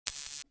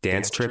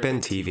Dance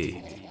Trippin'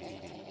 TV.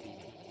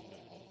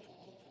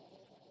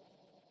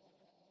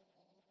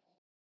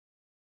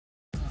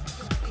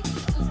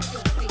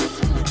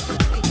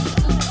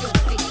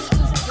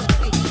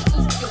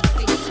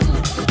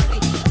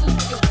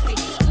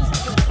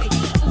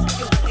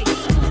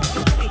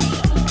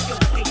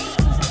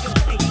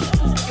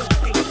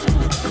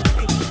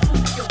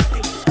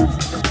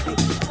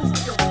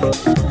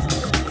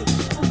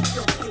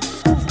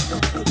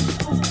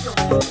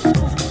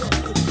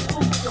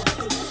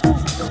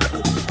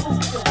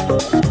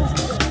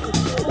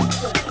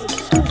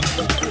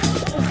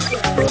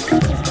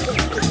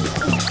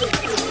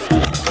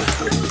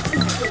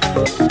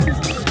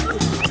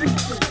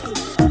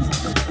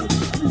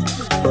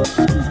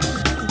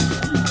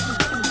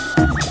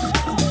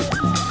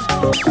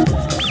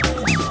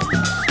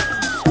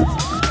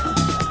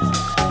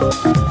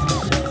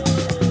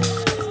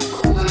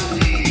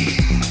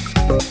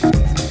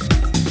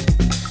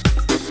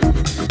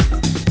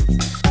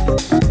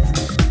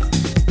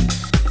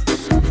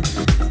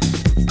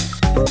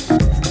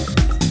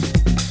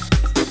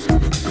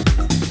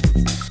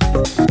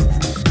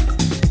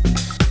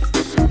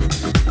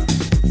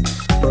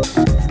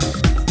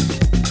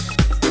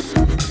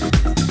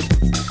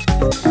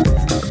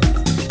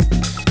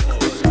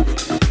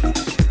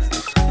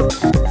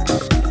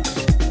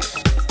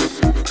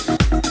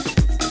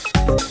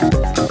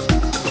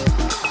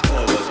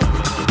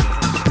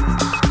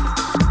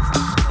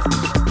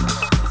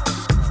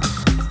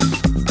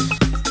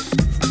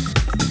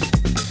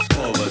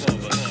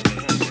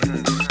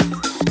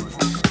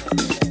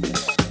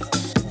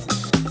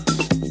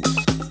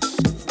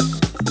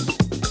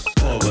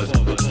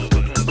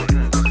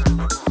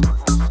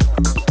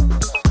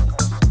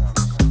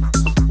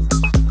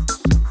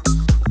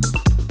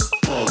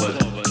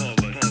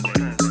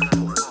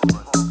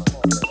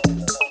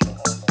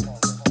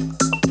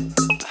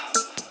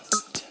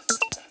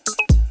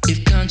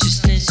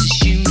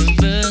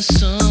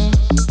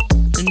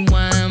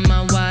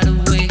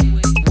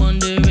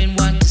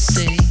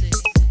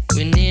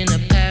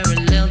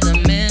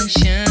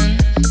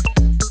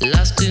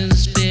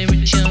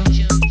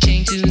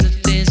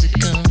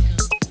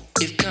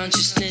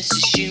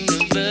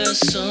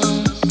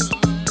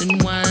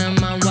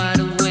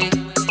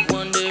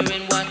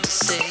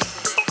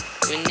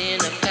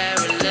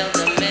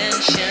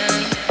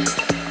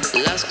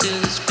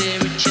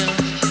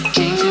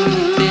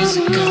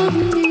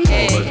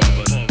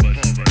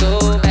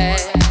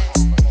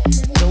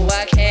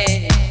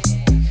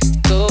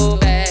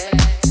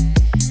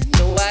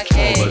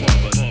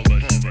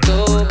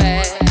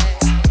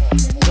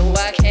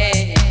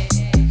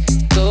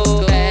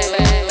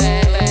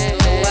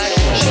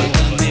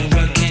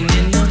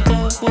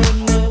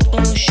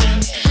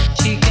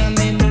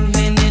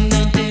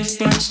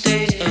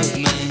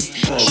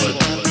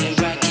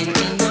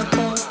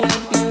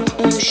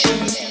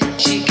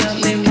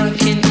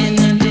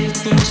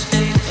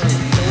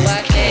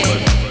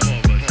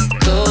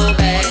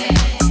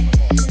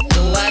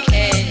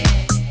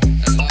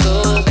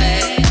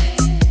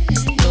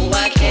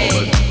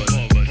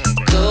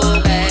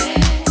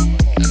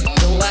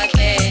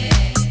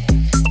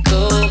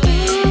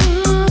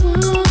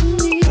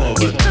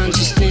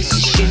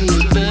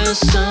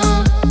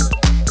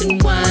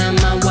 Why am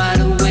I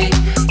wide awake,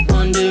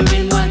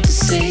 wondering what to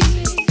say?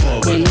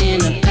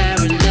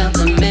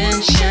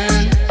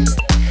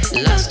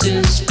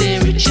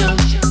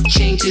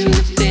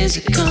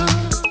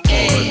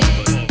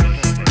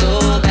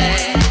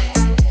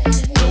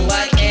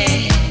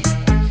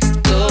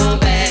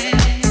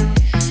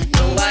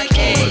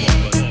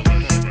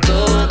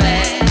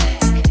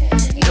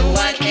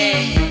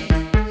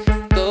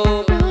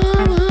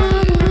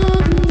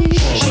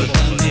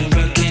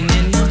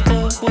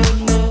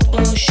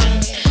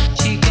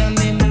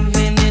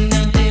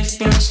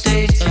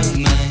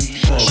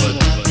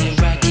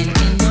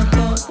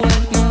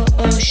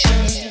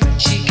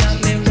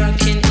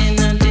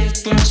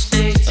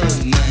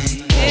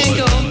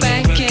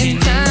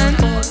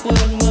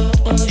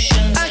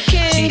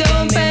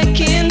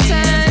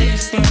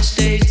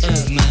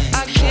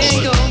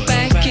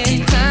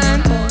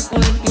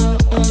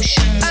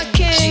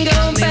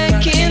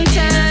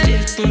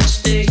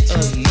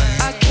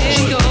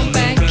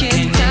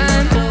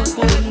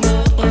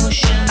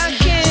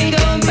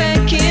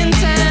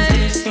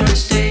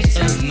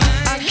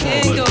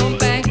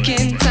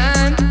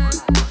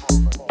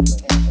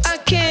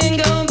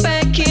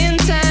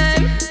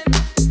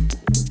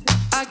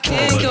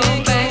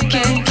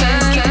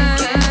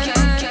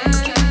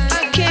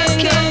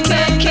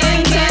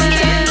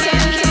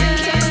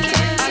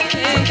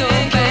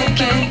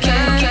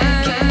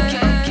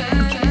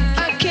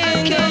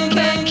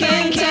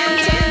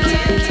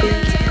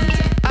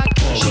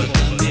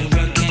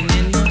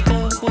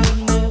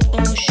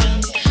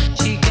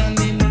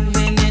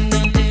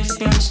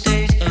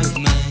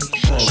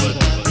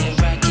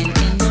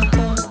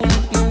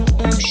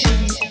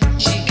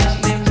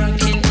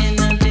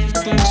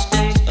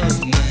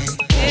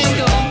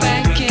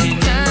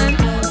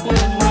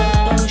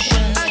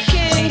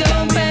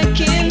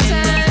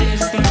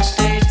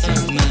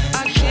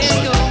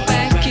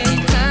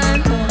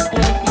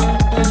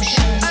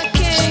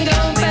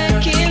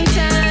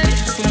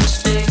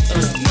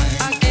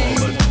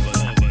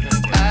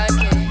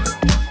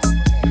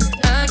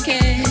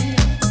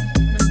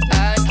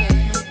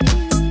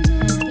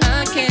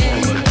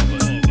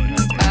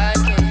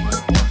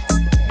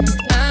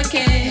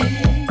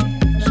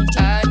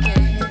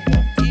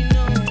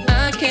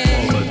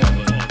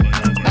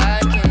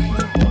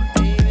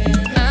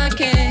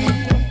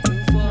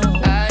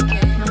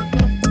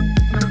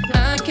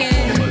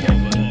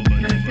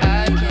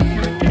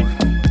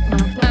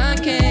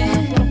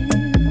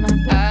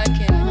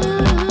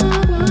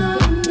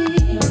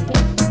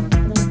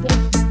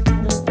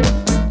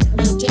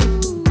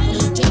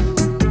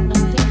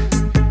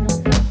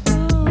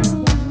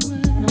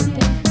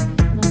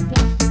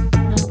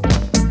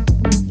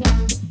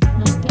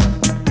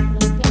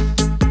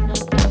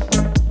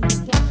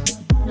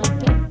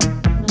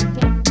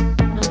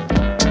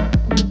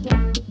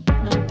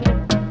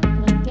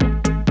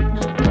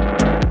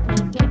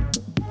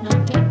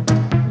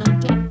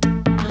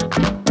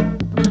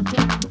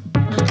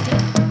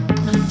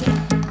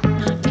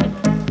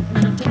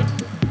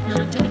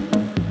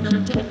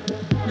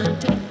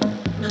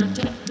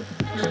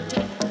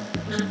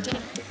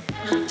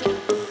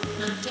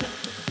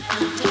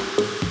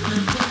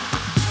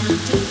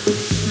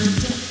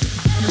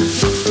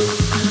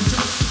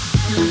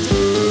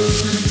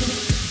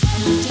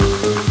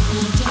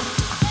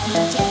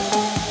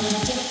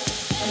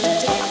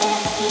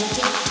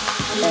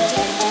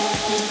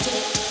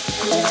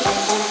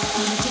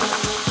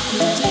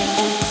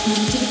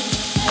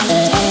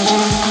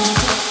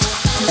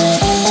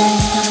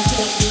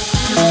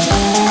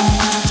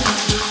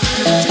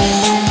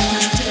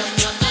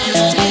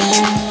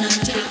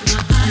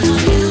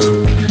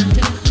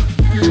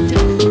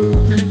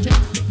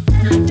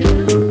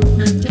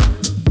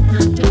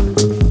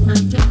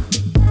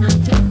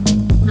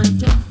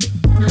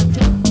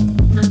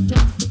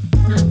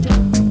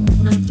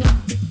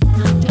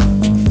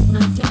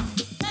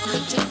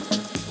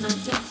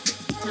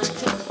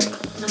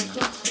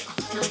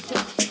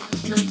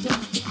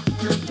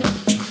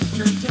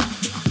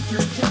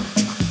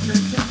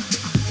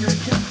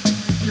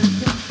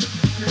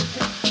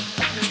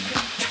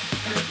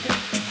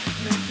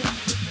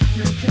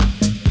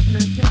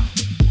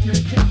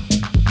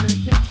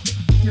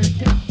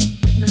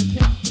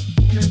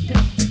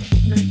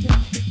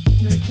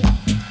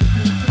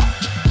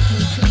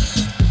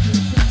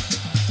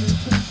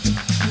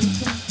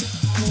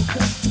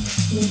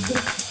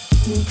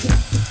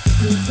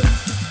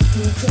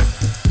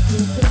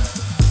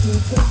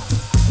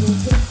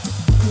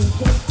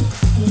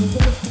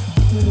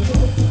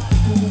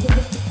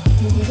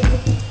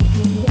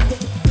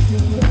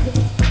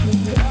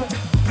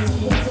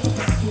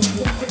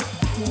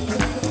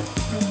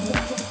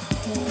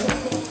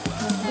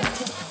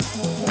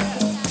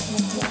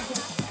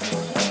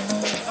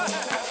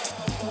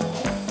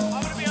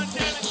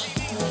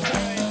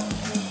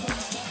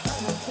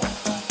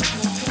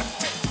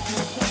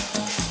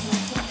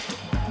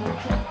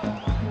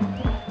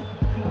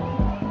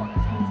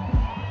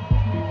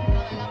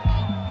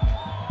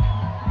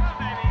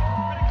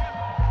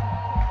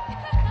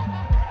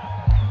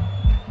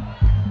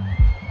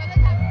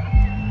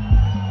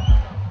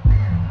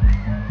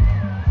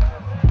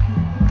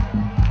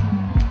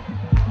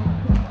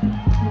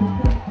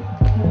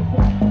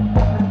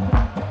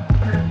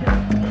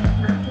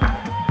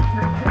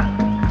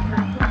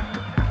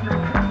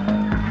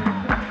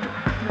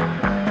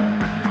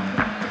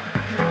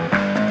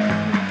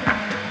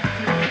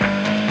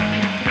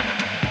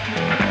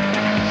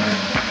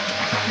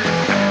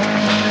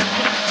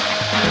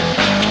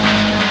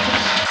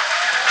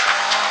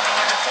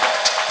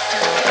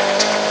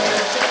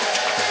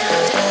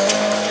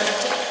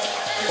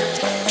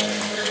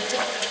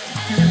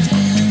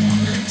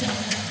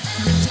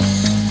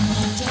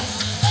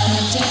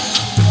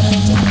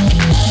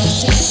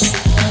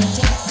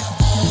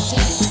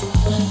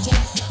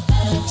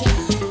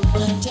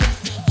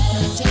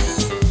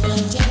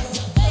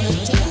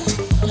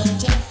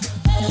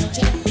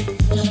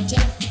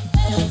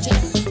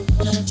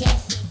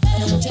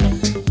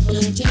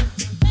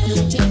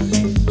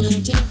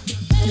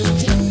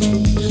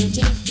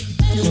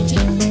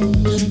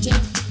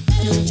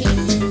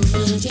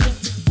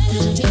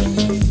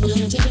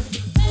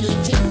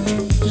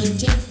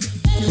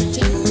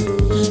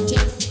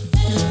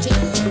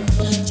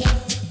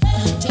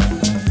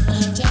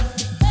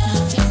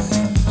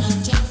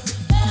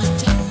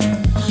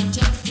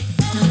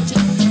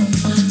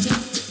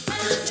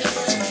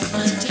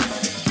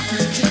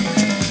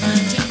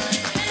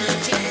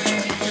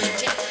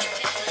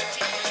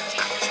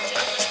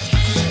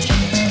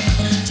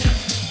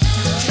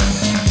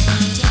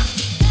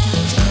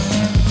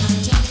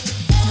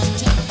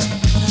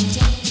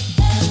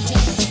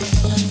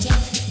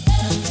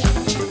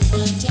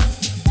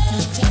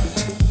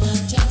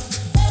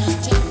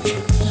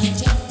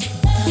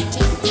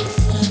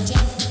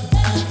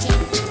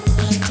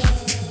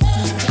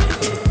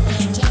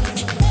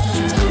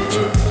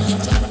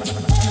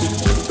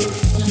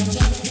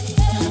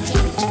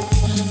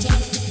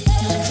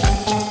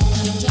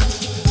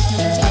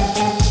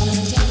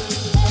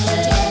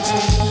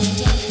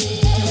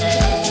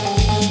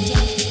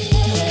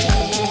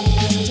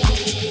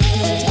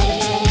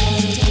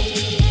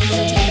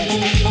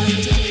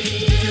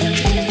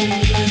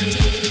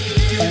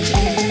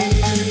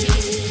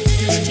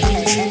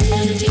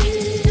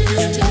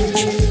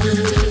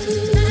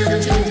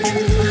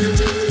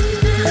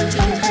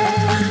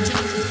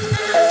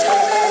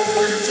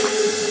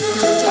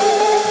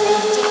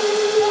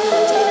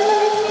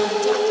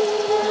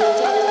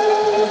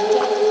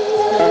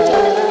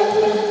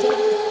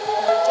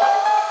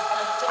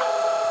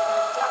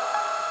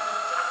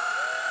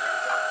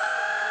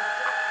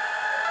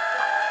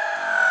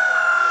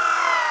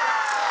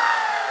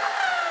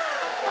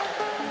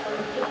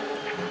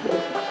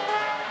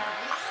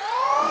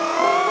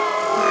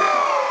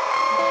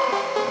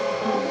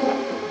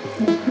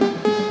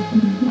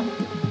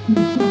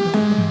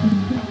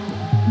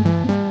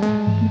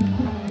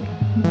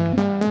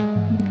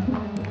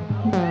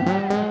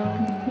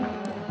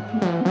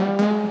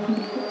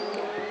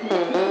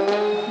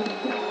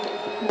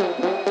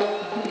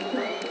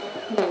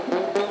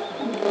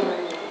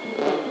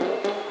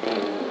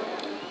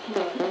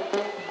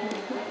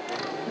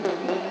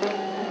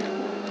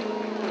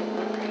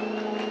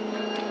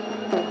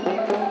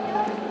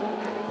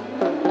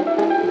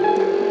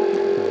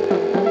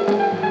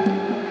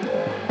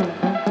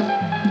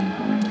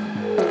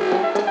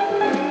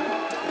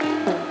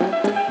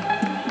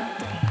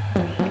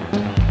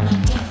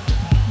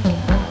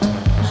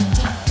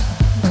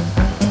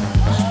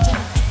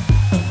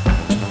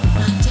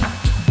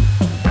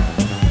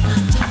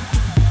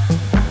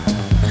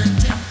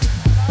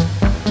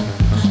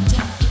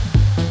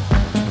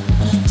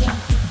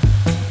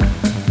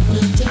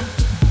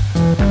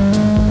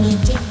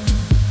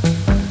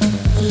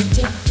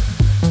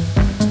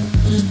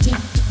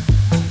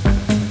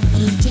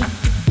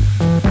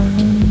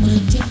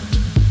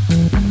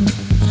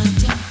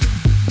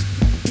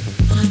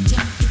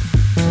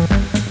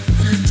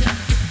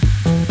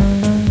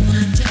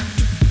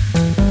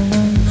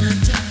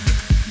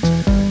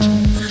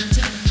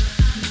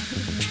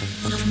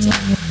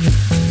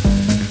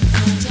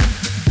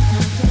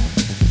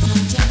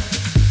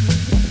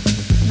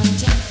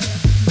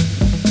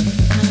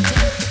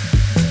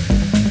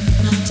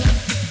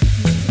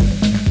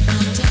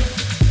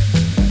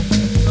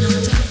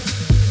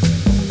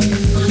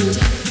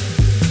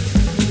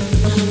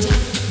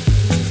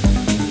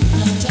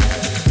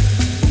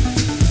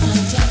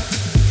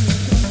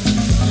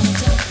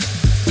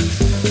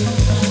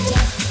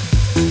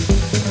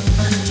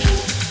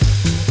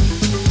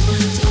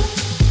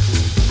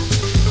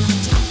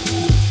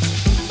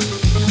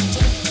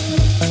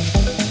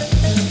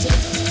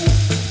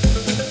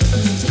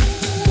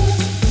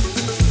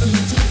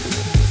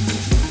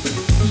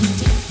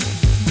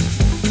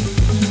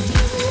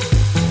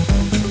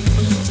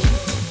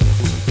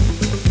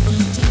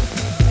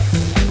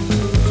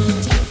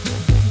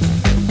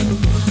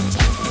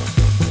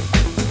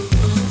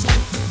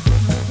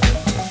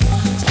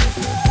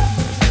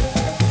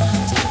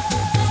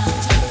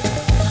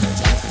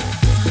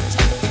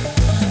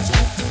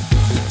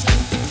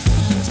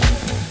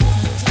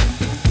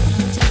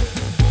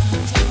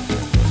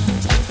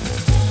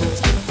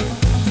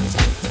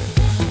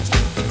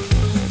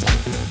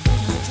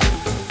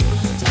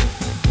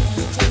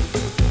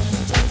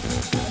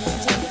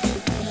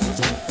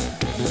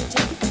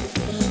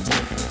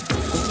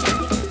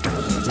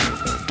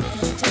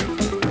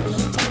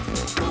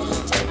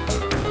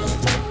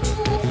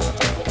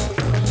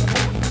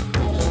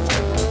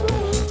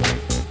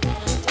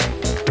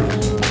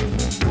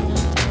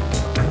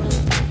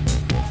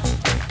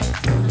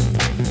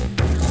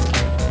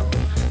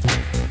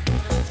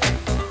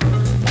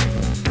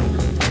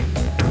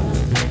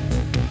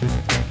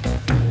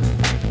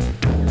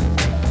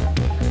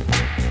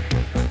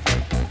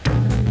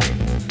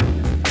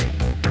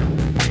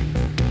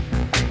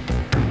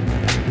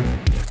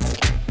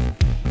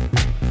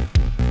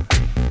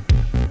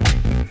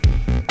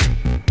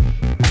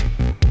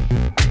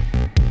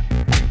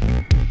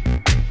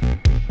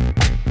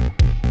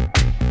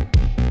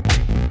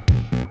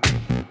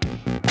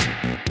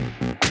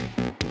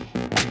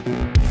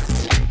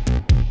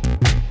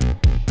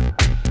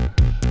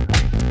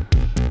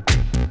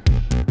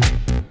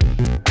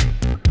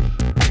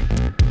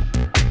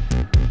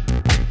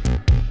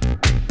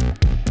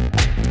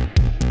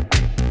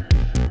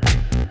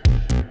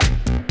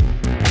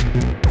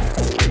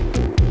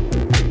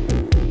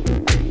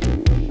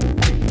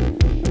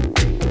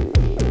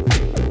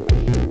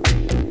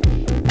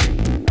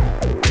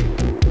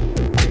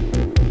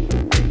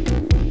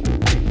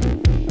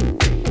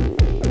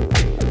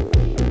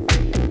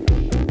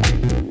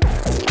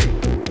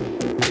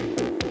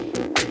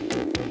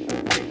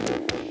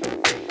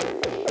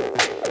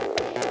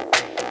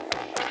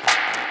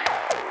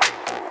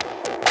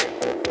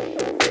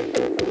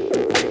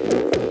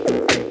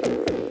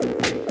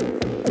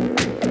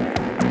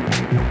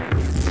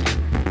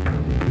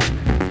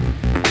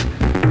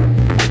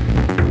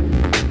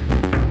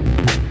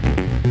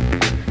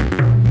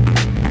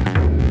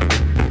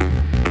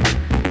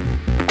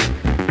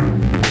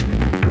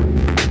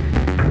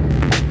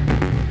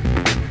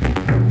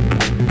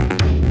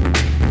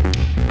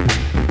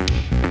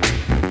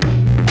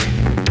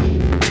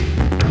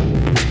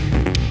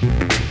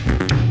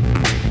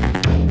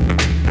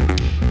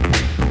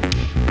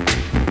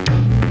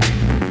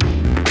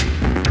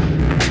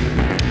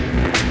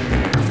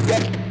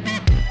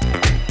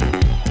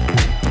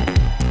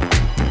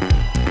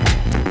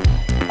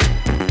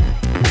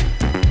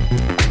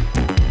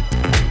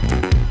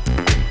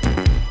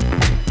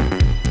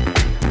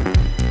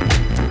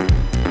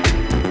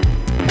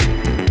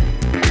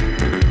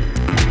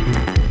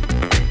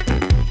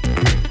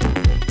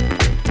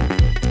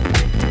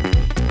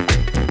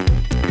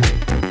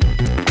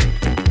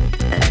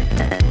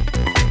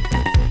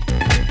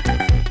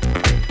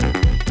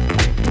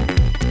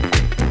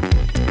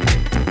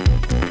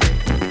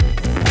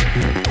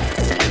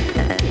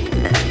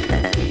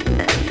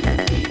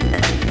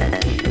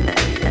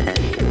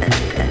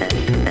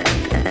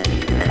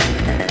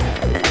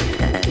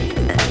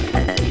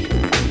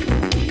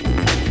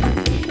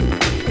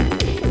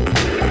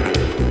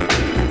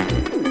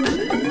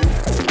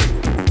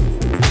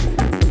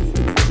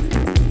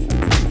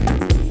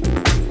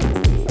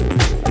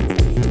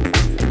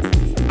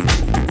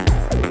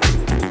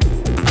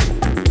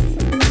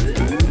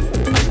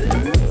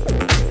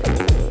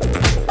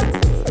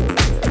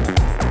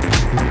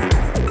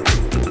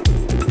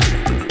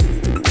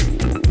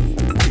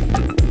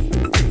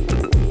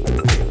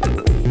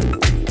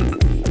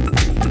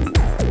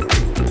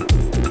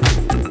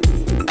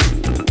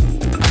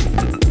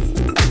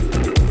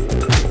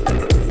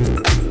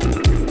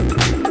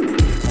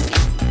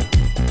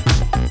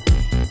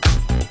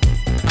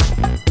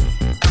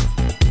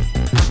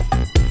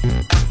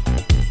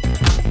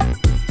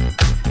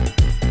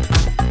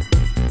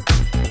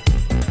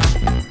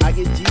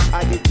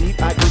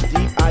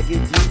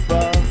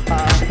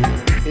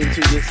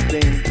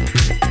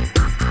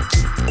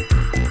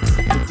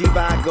 deeper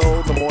I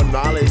go, the more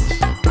knowledge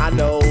I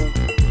know.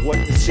 What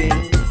to sing,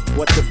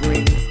 what to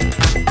bring.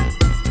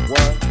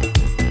 What?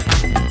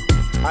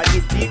 I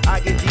get deep, I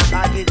get deep,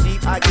 I get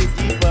deep, I get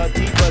deeper,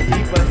 deeper,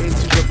 deeper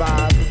into the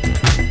vibe.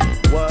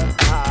 What?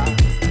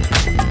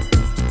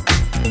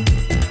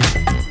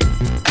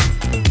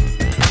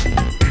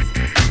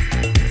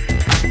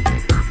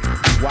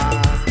 Why?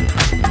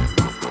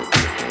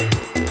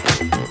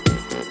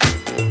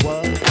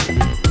 What?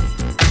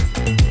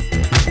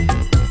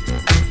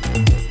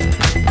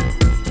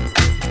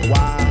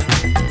 Why?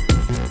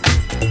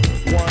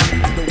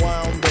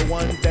 The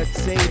one that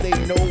say they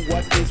know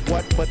what is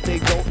what, but they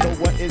don't know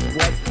what is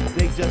what.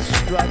 They just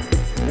strut.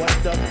 What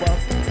the fuck?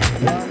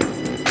 What?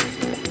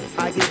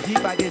 I get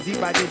deep, I get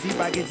deep, I get deep,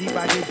 I get deep,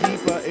 I get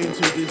deeper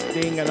into this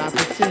thing, and I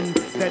pretend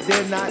that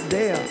they're not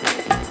there.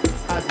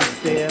 I just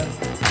stare.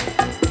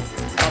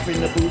 Up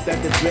in the booth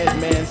at the dread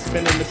man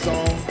spinning the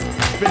song,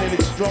 spinning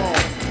it strong,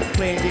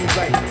 playing things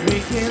like we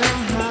can a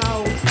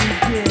house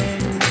begin.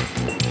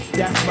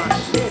 That's my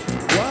shit.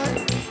 What?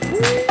 Woo!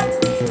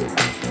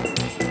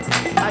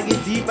 I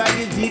get deep, I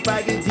get deep,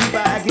 I get deeper,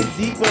 I get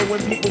deeper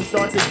when people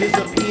start to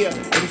disappear.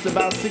 And it's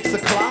about 6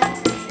 o'clock.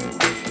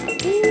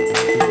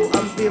 Ooh,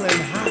 I'm feeling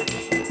hot.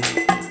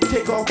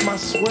 Take off my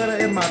sweater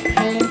and my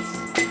pants,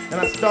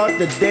 and I start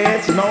to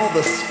dance, and all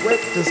the sweat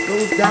just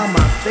goes down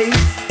my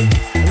face.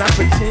 And I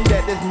pretend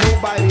that there's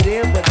nobody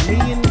there but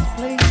me in this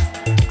place.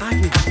 I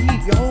get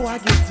deep, yo, I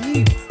get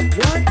deep.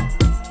 What?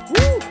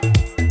 Woo!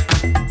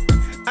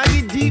 I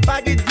get deep,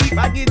 I get deep,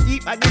 I get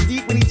deep, I get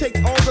deep when he takes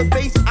all the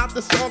bass out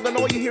the song and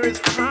all you hear is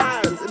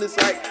cries. And it's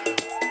like,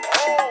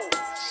 oh,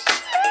 shit.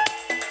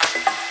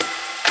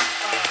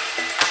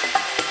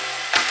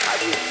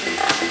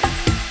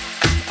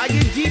 I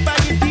get deep, I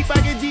get deep,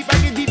 I get deep, I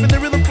get deep, and the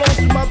rhythm flows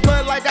through my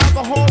blood like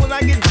alcohol, and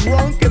I get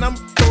drunk and I'm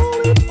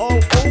falling all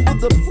over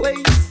the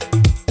place.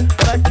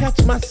 But I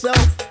catch myself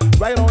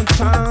right on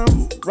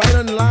time, right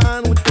on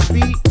line with the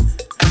beat,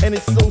 and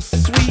it's so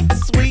sweet,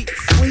 sweet,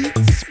 sweet,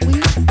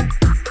 sweet.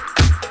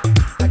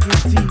 I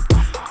get deep,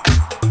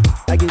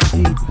 I get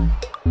deep,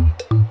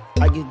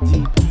 I get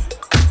deep.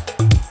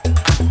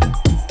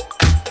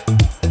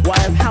 Why,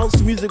 if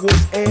house music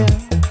was air,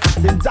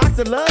 then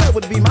Dr. Love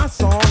would be my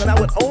song, and I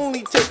would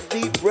only take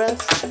deep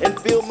breaths and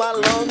fill my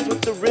lungs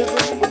with the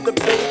rhythm, with the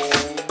bass.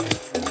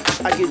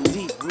 I get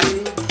deep,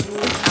 really,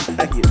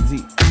 I get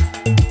deep.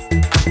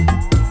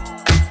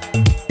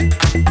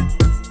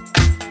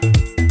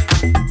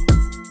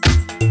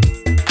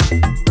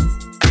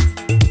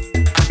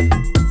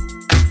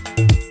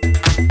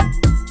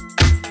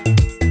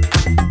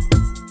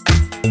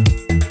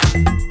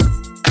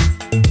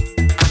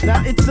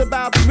 Now it's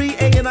about 3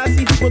 and I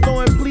see people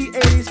doing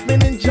plie,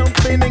 spinning,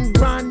 jumping, and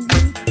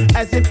grinding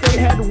as if they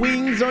had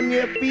wings on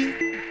their feet,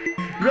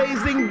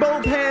 raising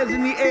both hands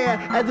in the air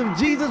as if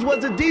Jesus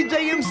was a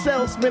DJ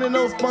himself, spinning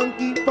those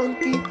funky,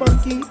 funky,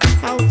 funky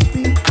house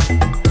beats.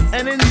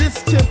 And in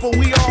this temple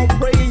we all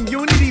pray in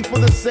unity for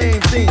the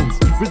same things.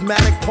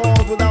 Rhythmic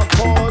pause without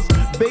pause,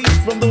 bass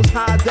from those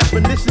high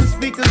definition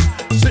speakers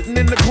sitting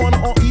in the corner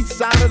on each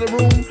side of the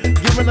room,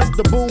 giving us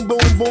the boom,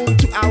 boom, boom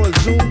to our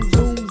zoom,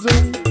 zoom,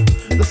 zoom.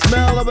 The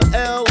smell of an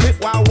L lit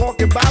while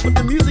walking by, but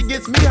the music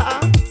gets me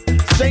high.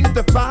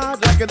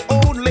 Sanctified like an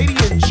old lady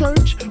in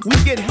church, we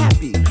get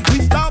happy.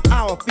 We stomp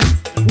our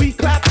feet, we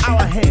clap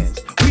our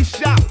hands, we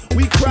shout,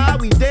 we cry,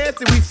 we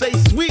dance, and we say,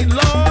 sweet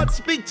Lord,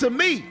 speak to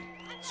me.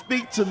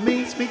 Speak to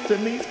me, speak to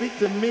me, speak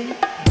to me.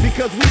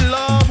 Because we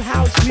love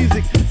house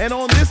music, and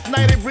on this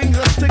night it brings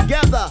us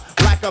together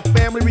like a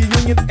family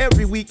reunion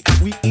every week.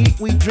 We eat,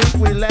 we drink,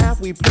 we laugh,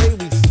 we play,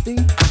 we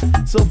stink.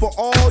 So for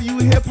all you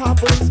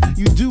hip-hoppers,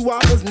 you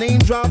doo-woppers, name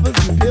droppers,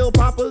 you pill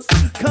poppers,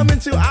 come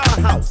into our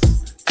house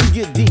to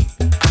get deep.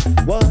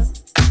 What?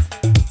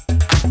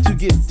 To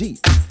get deep.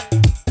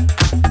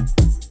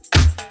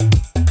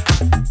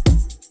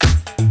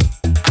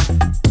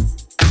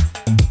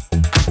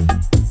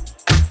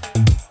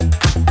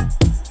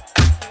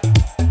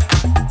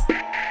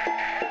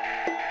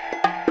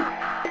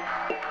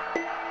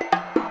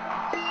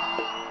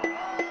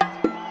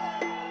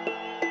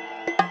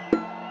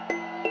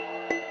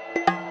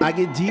 I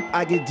get deep,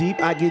 I get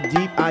deep, I get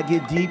deep, I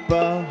get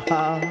deeper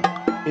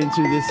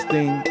into this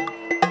thing.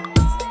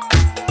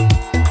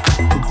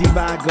 The deeper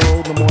I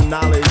go, the more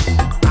knowledge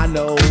I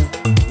know.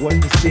 What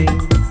to sing,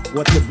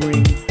 what to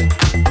bring.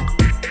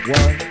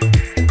 What?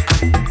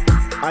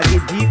 I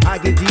get deep, I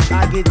get deep,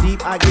 I get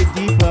deep, I get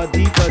deeper,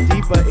 deeper,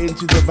 deeper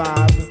into the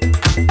vibe.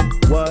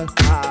 What?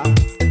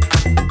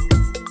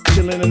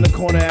 Chilling in the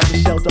corner at the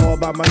shelter all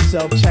by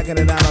myself, checking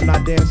it out. I'm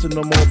not dancing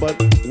no more, but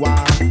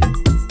why?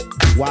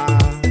 Why?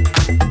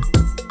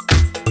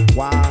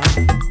 Why?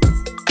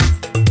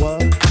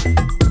 What?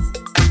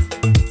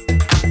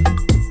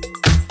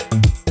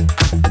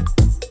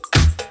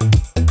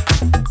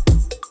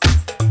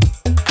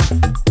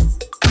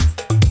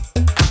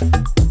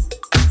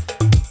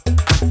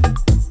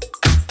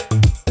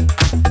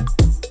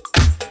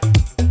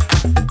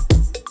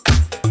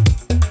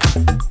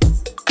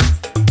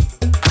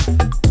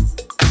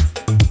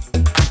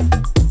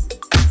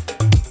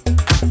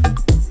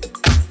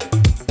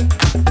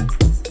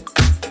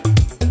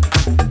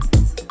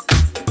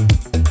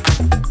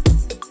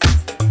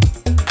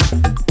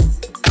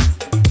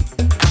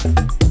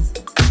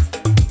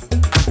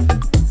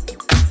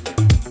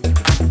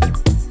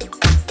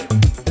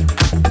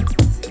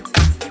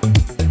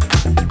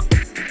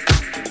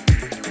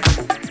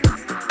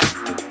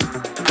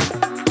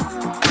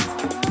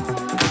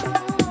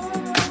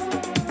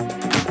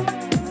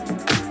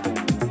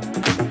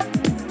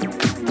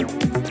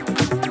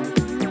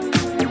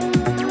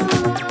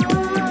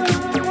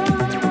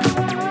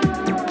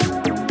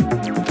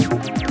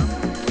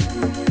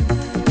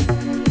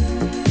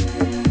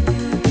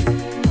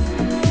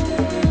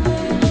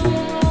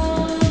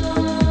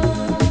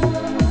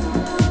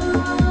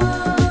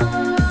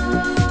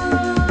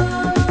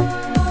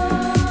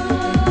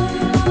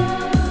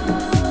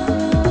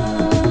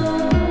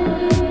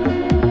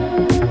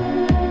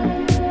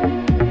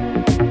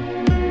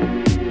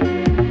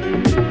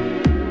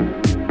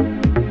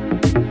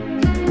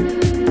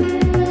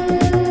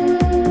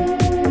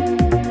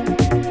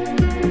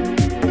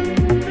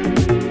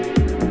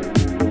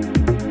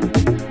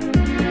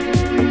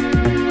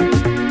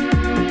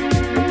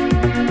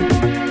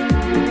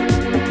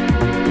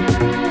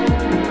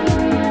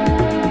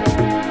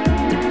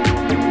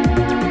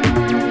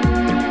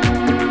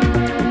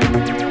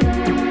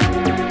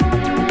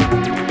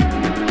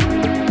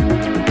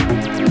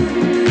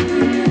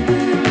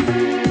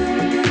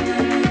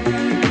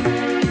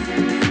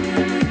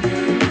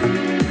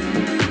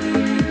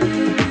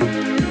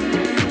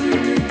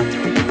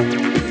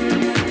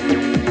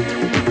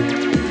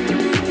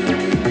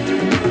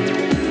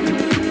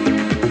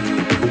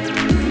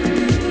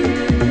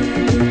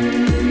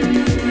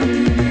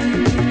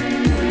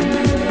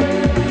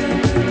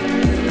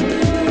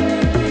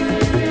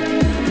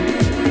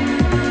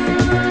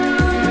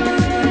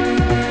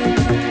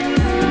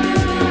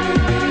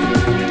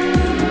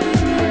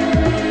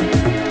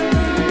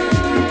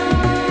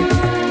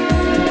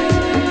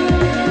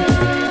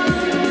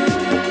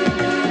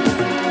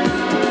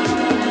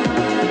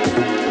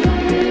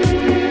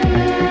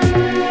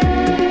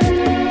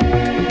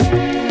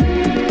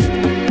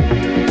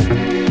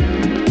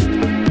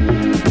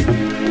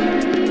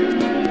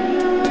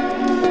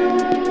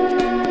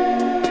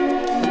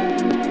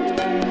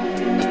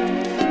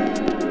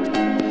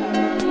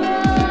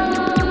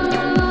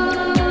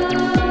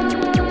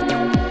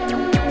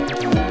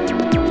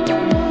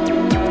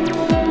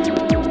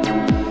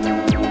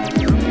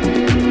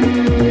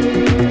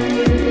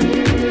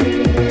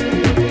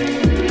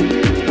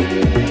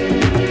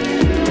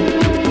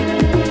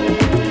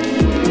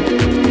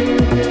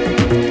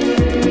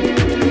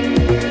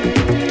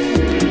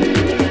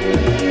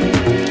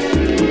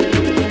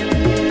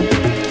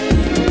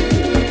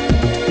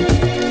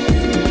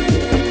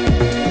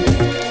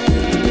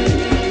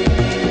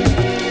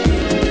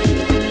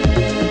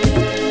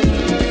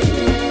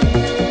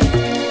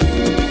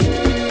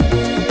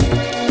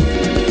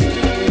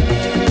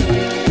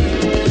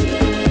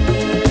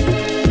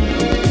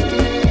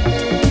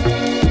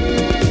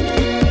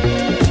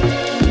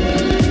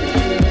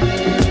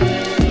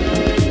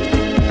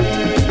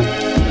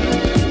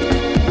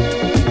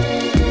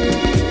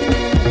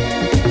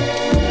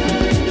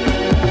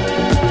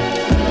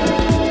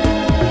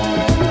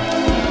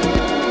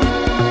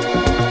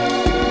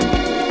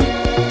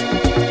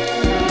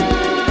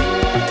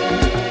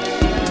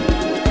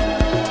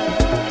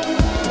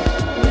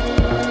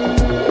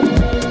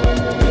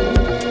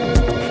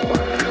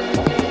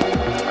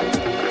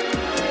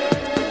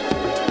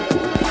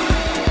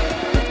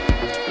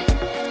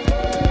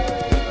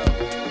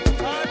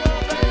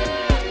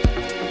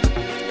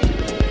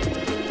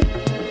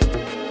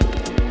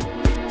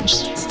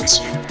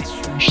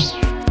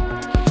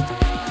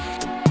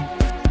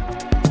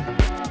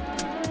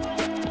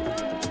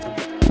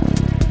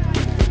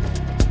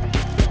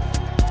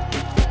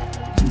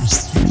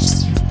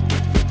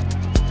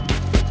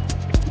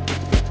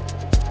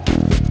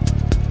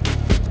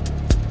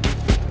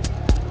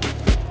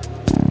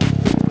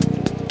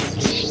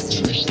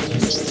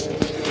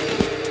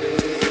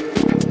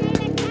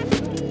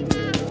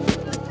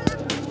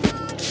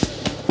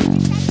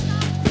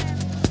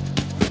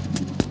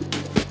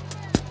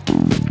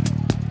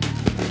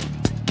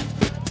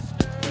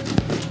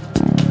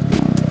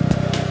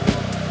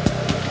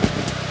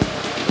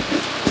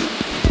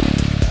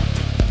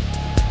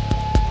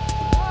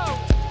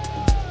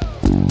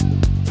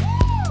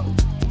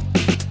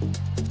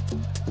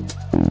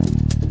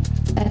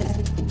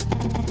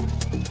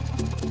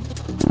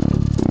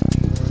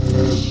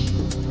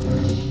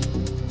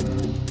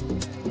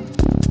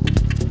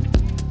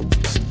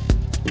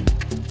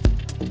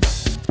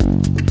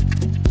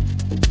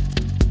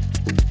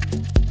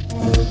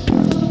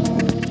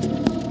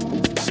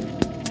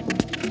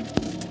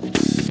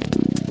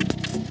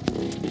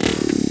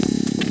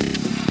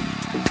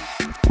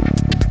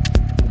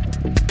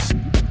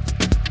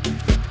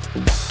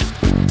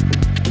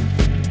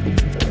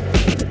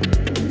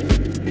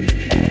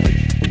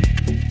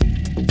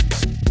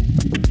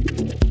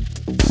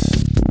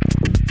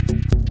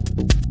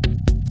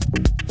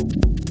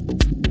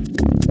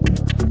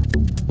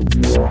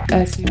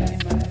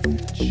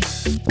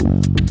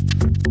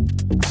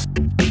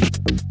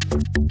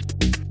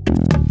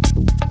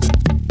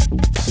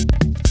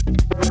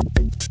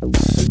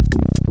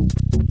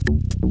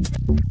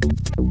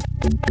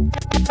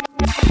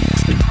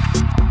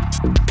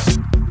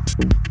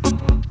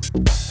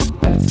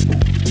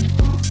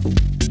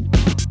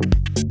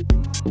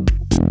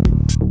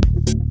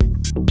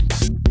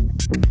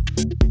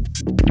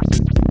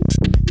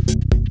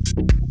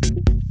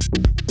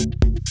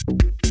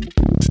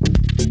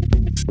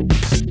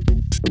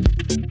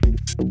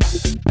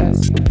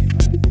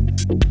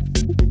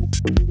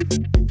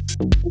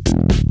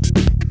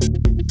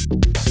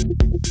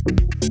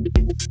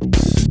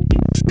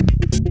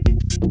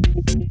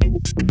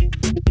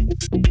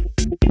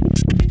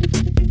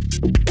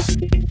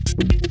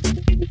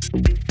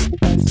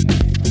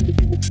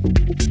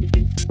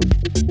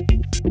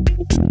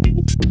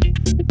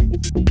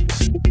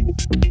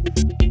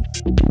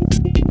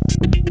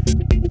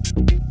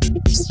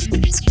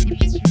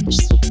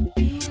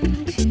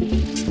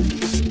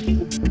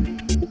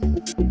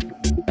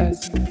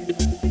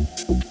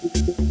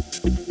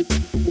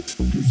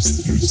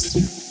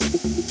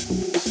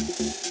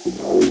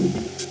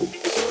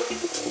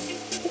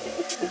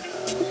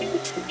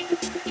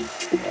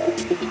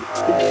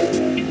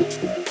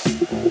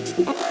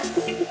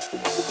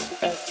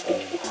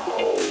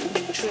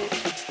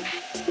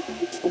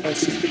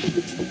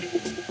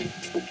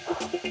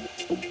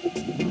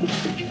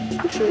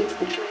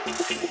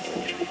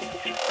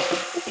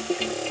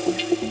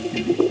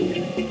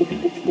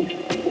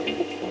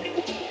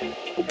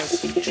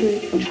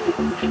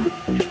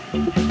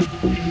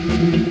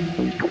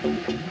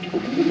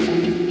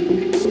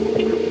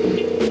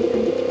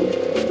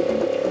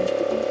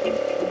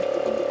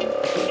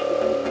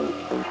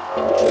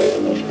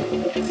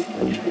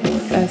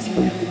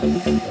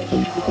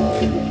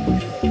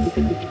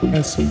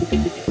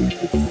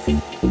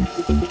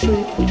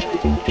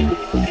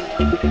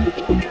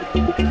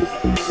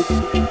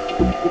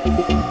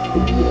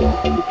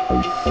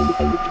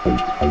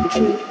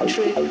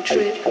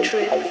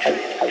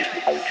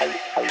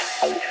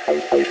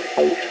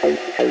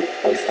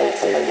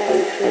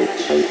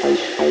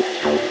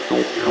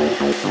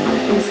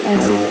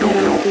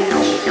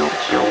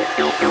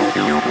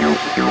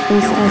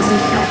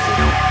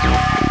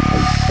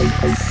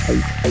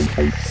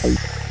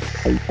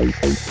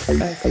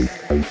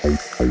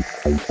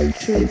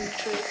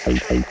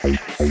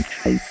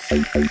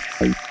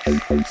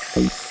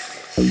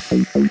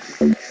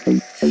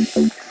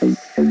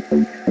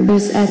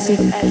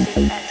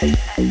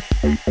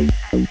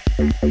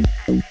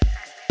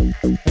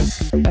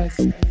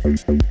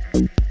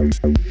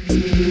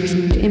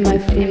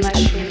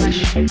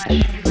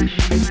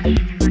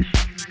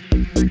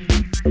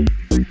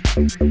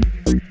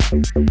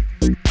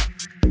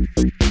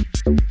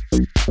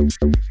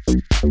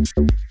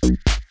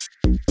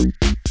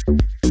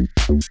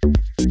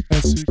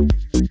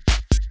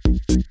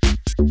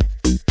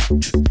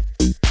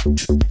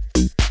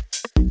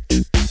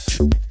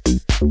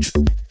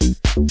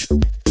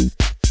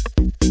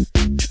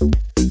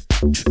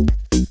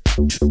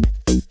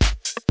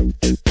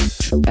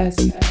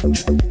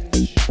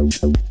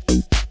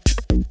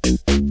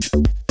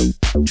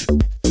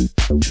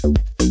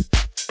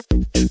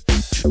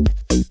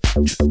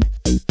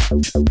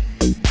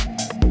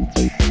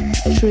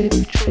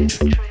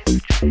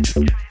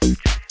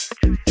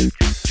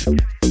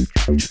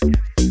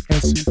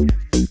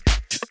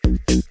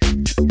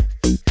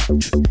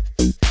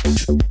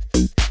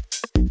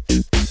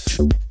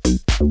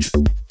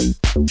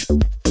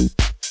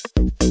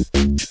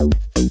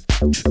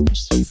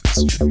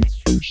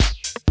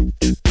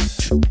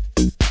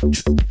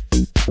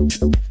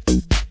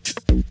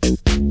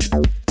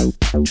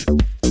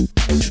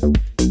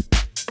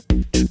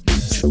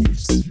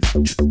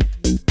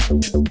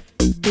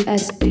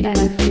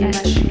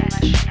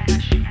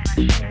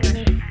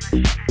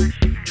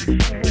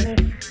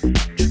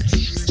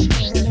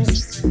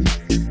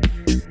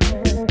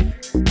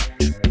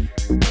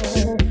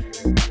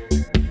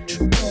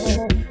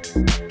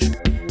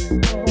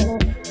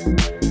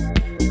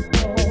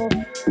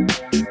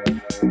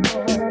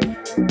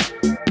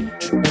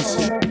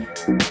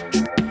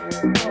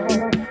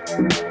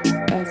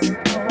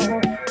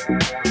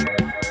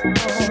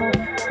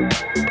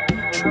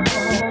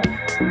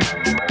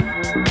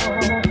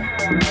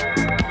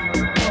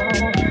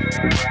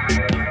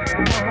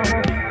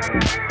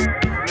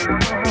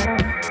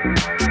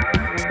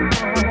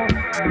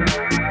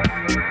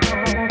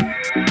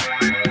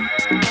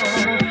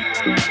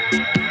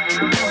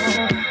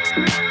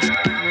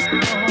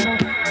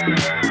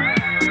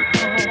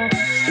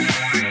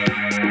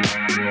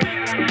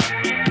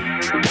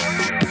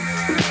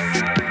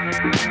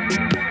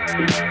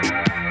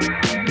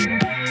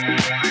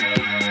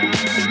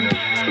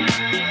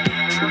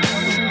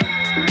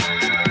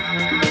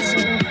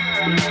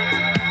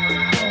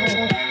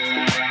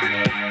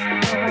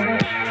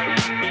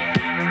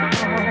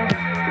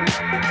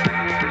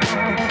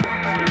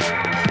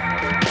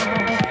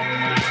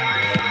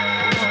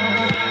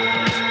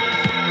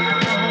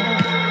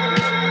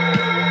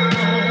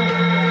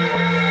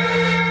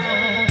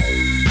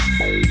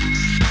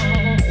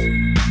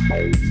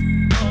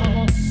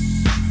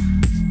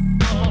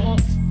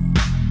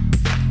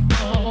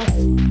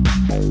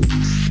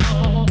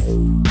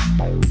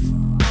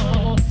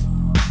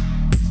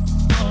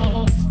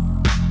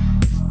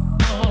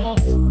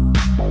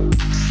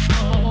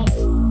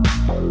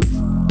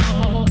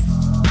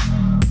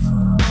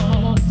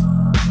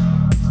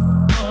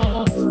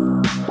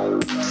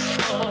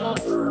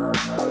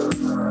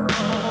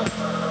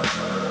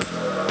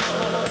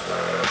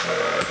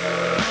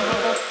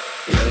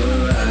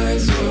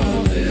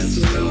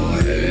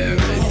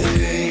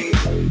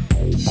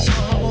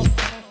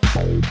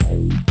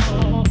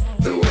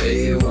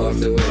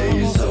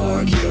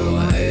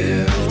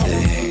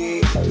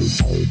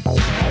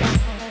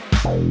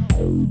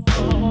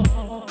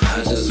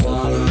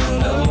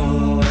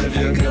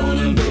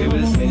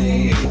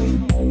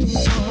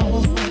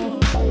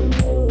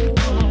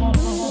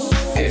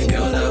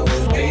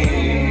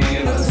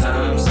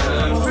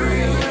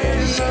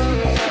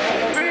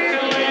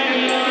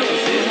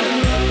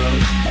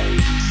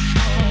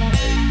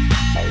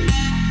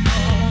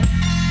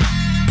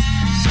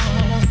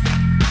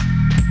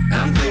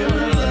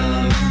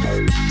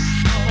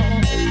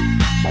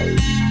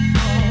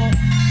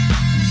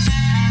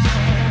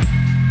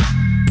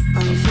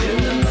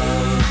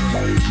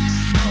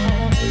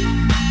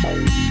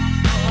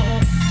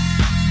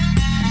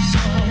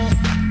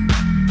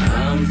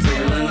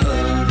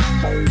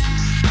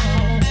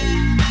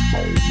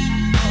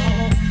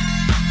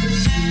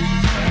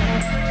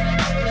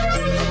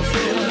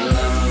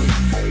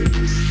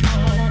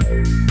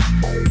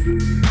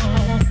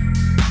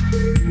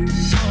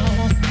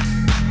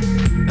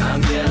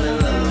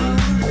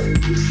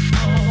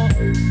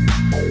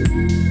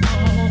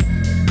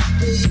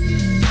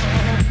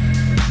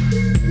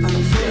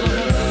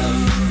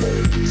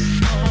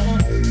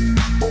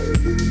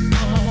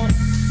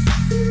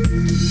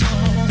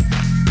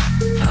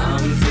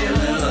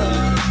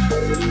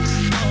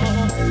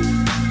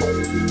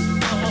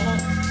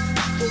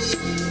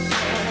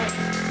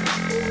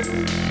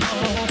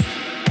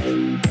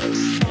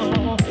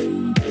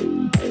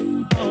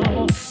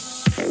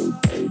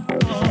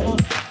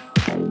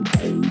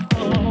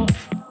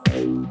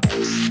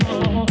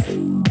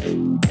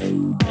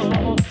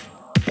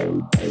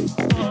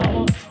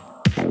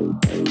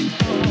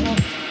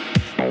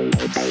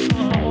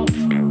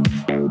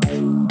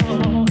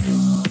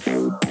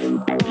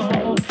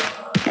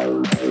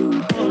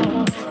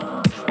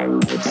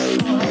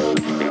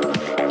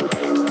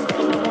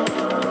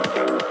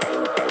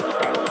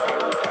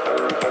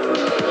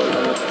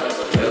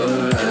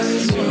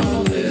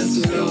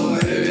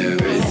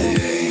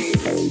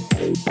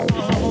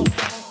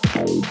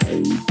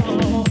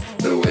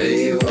 The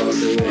way you walk,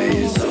 the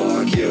way you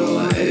talk,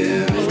 you're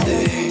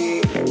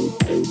everything.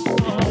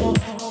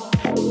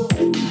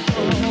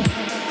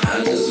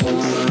 I just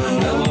wanna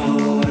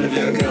know if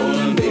you're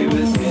gonna be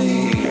with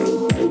me.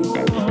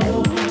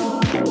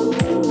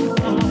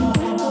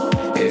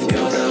 If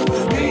you're not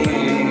with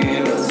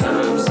me, no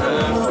time's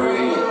not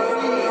free.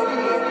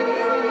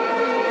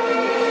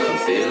 I'm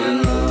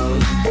feeling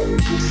love.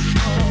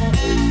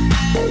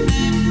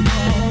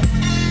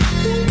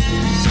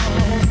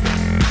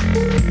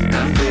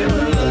 I'm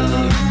feeling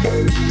love.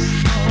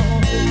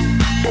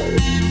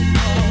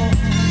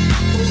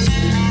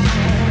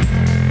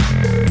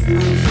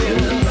 I'm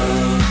feeling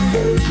love.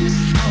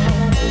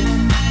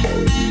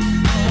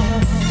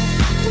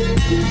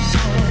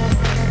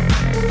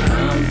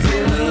 I'm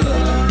feeling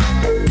love.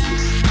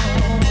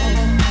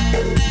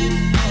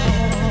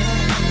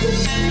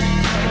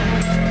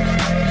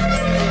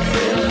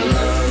 Feeling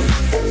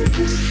love.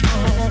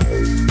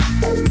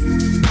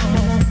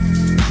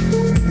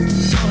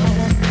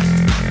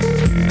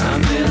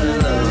 I'm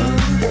feeling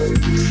love.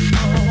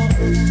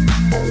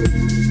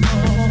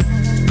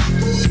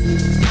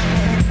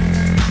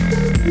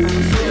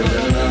 I'm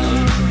feeling love.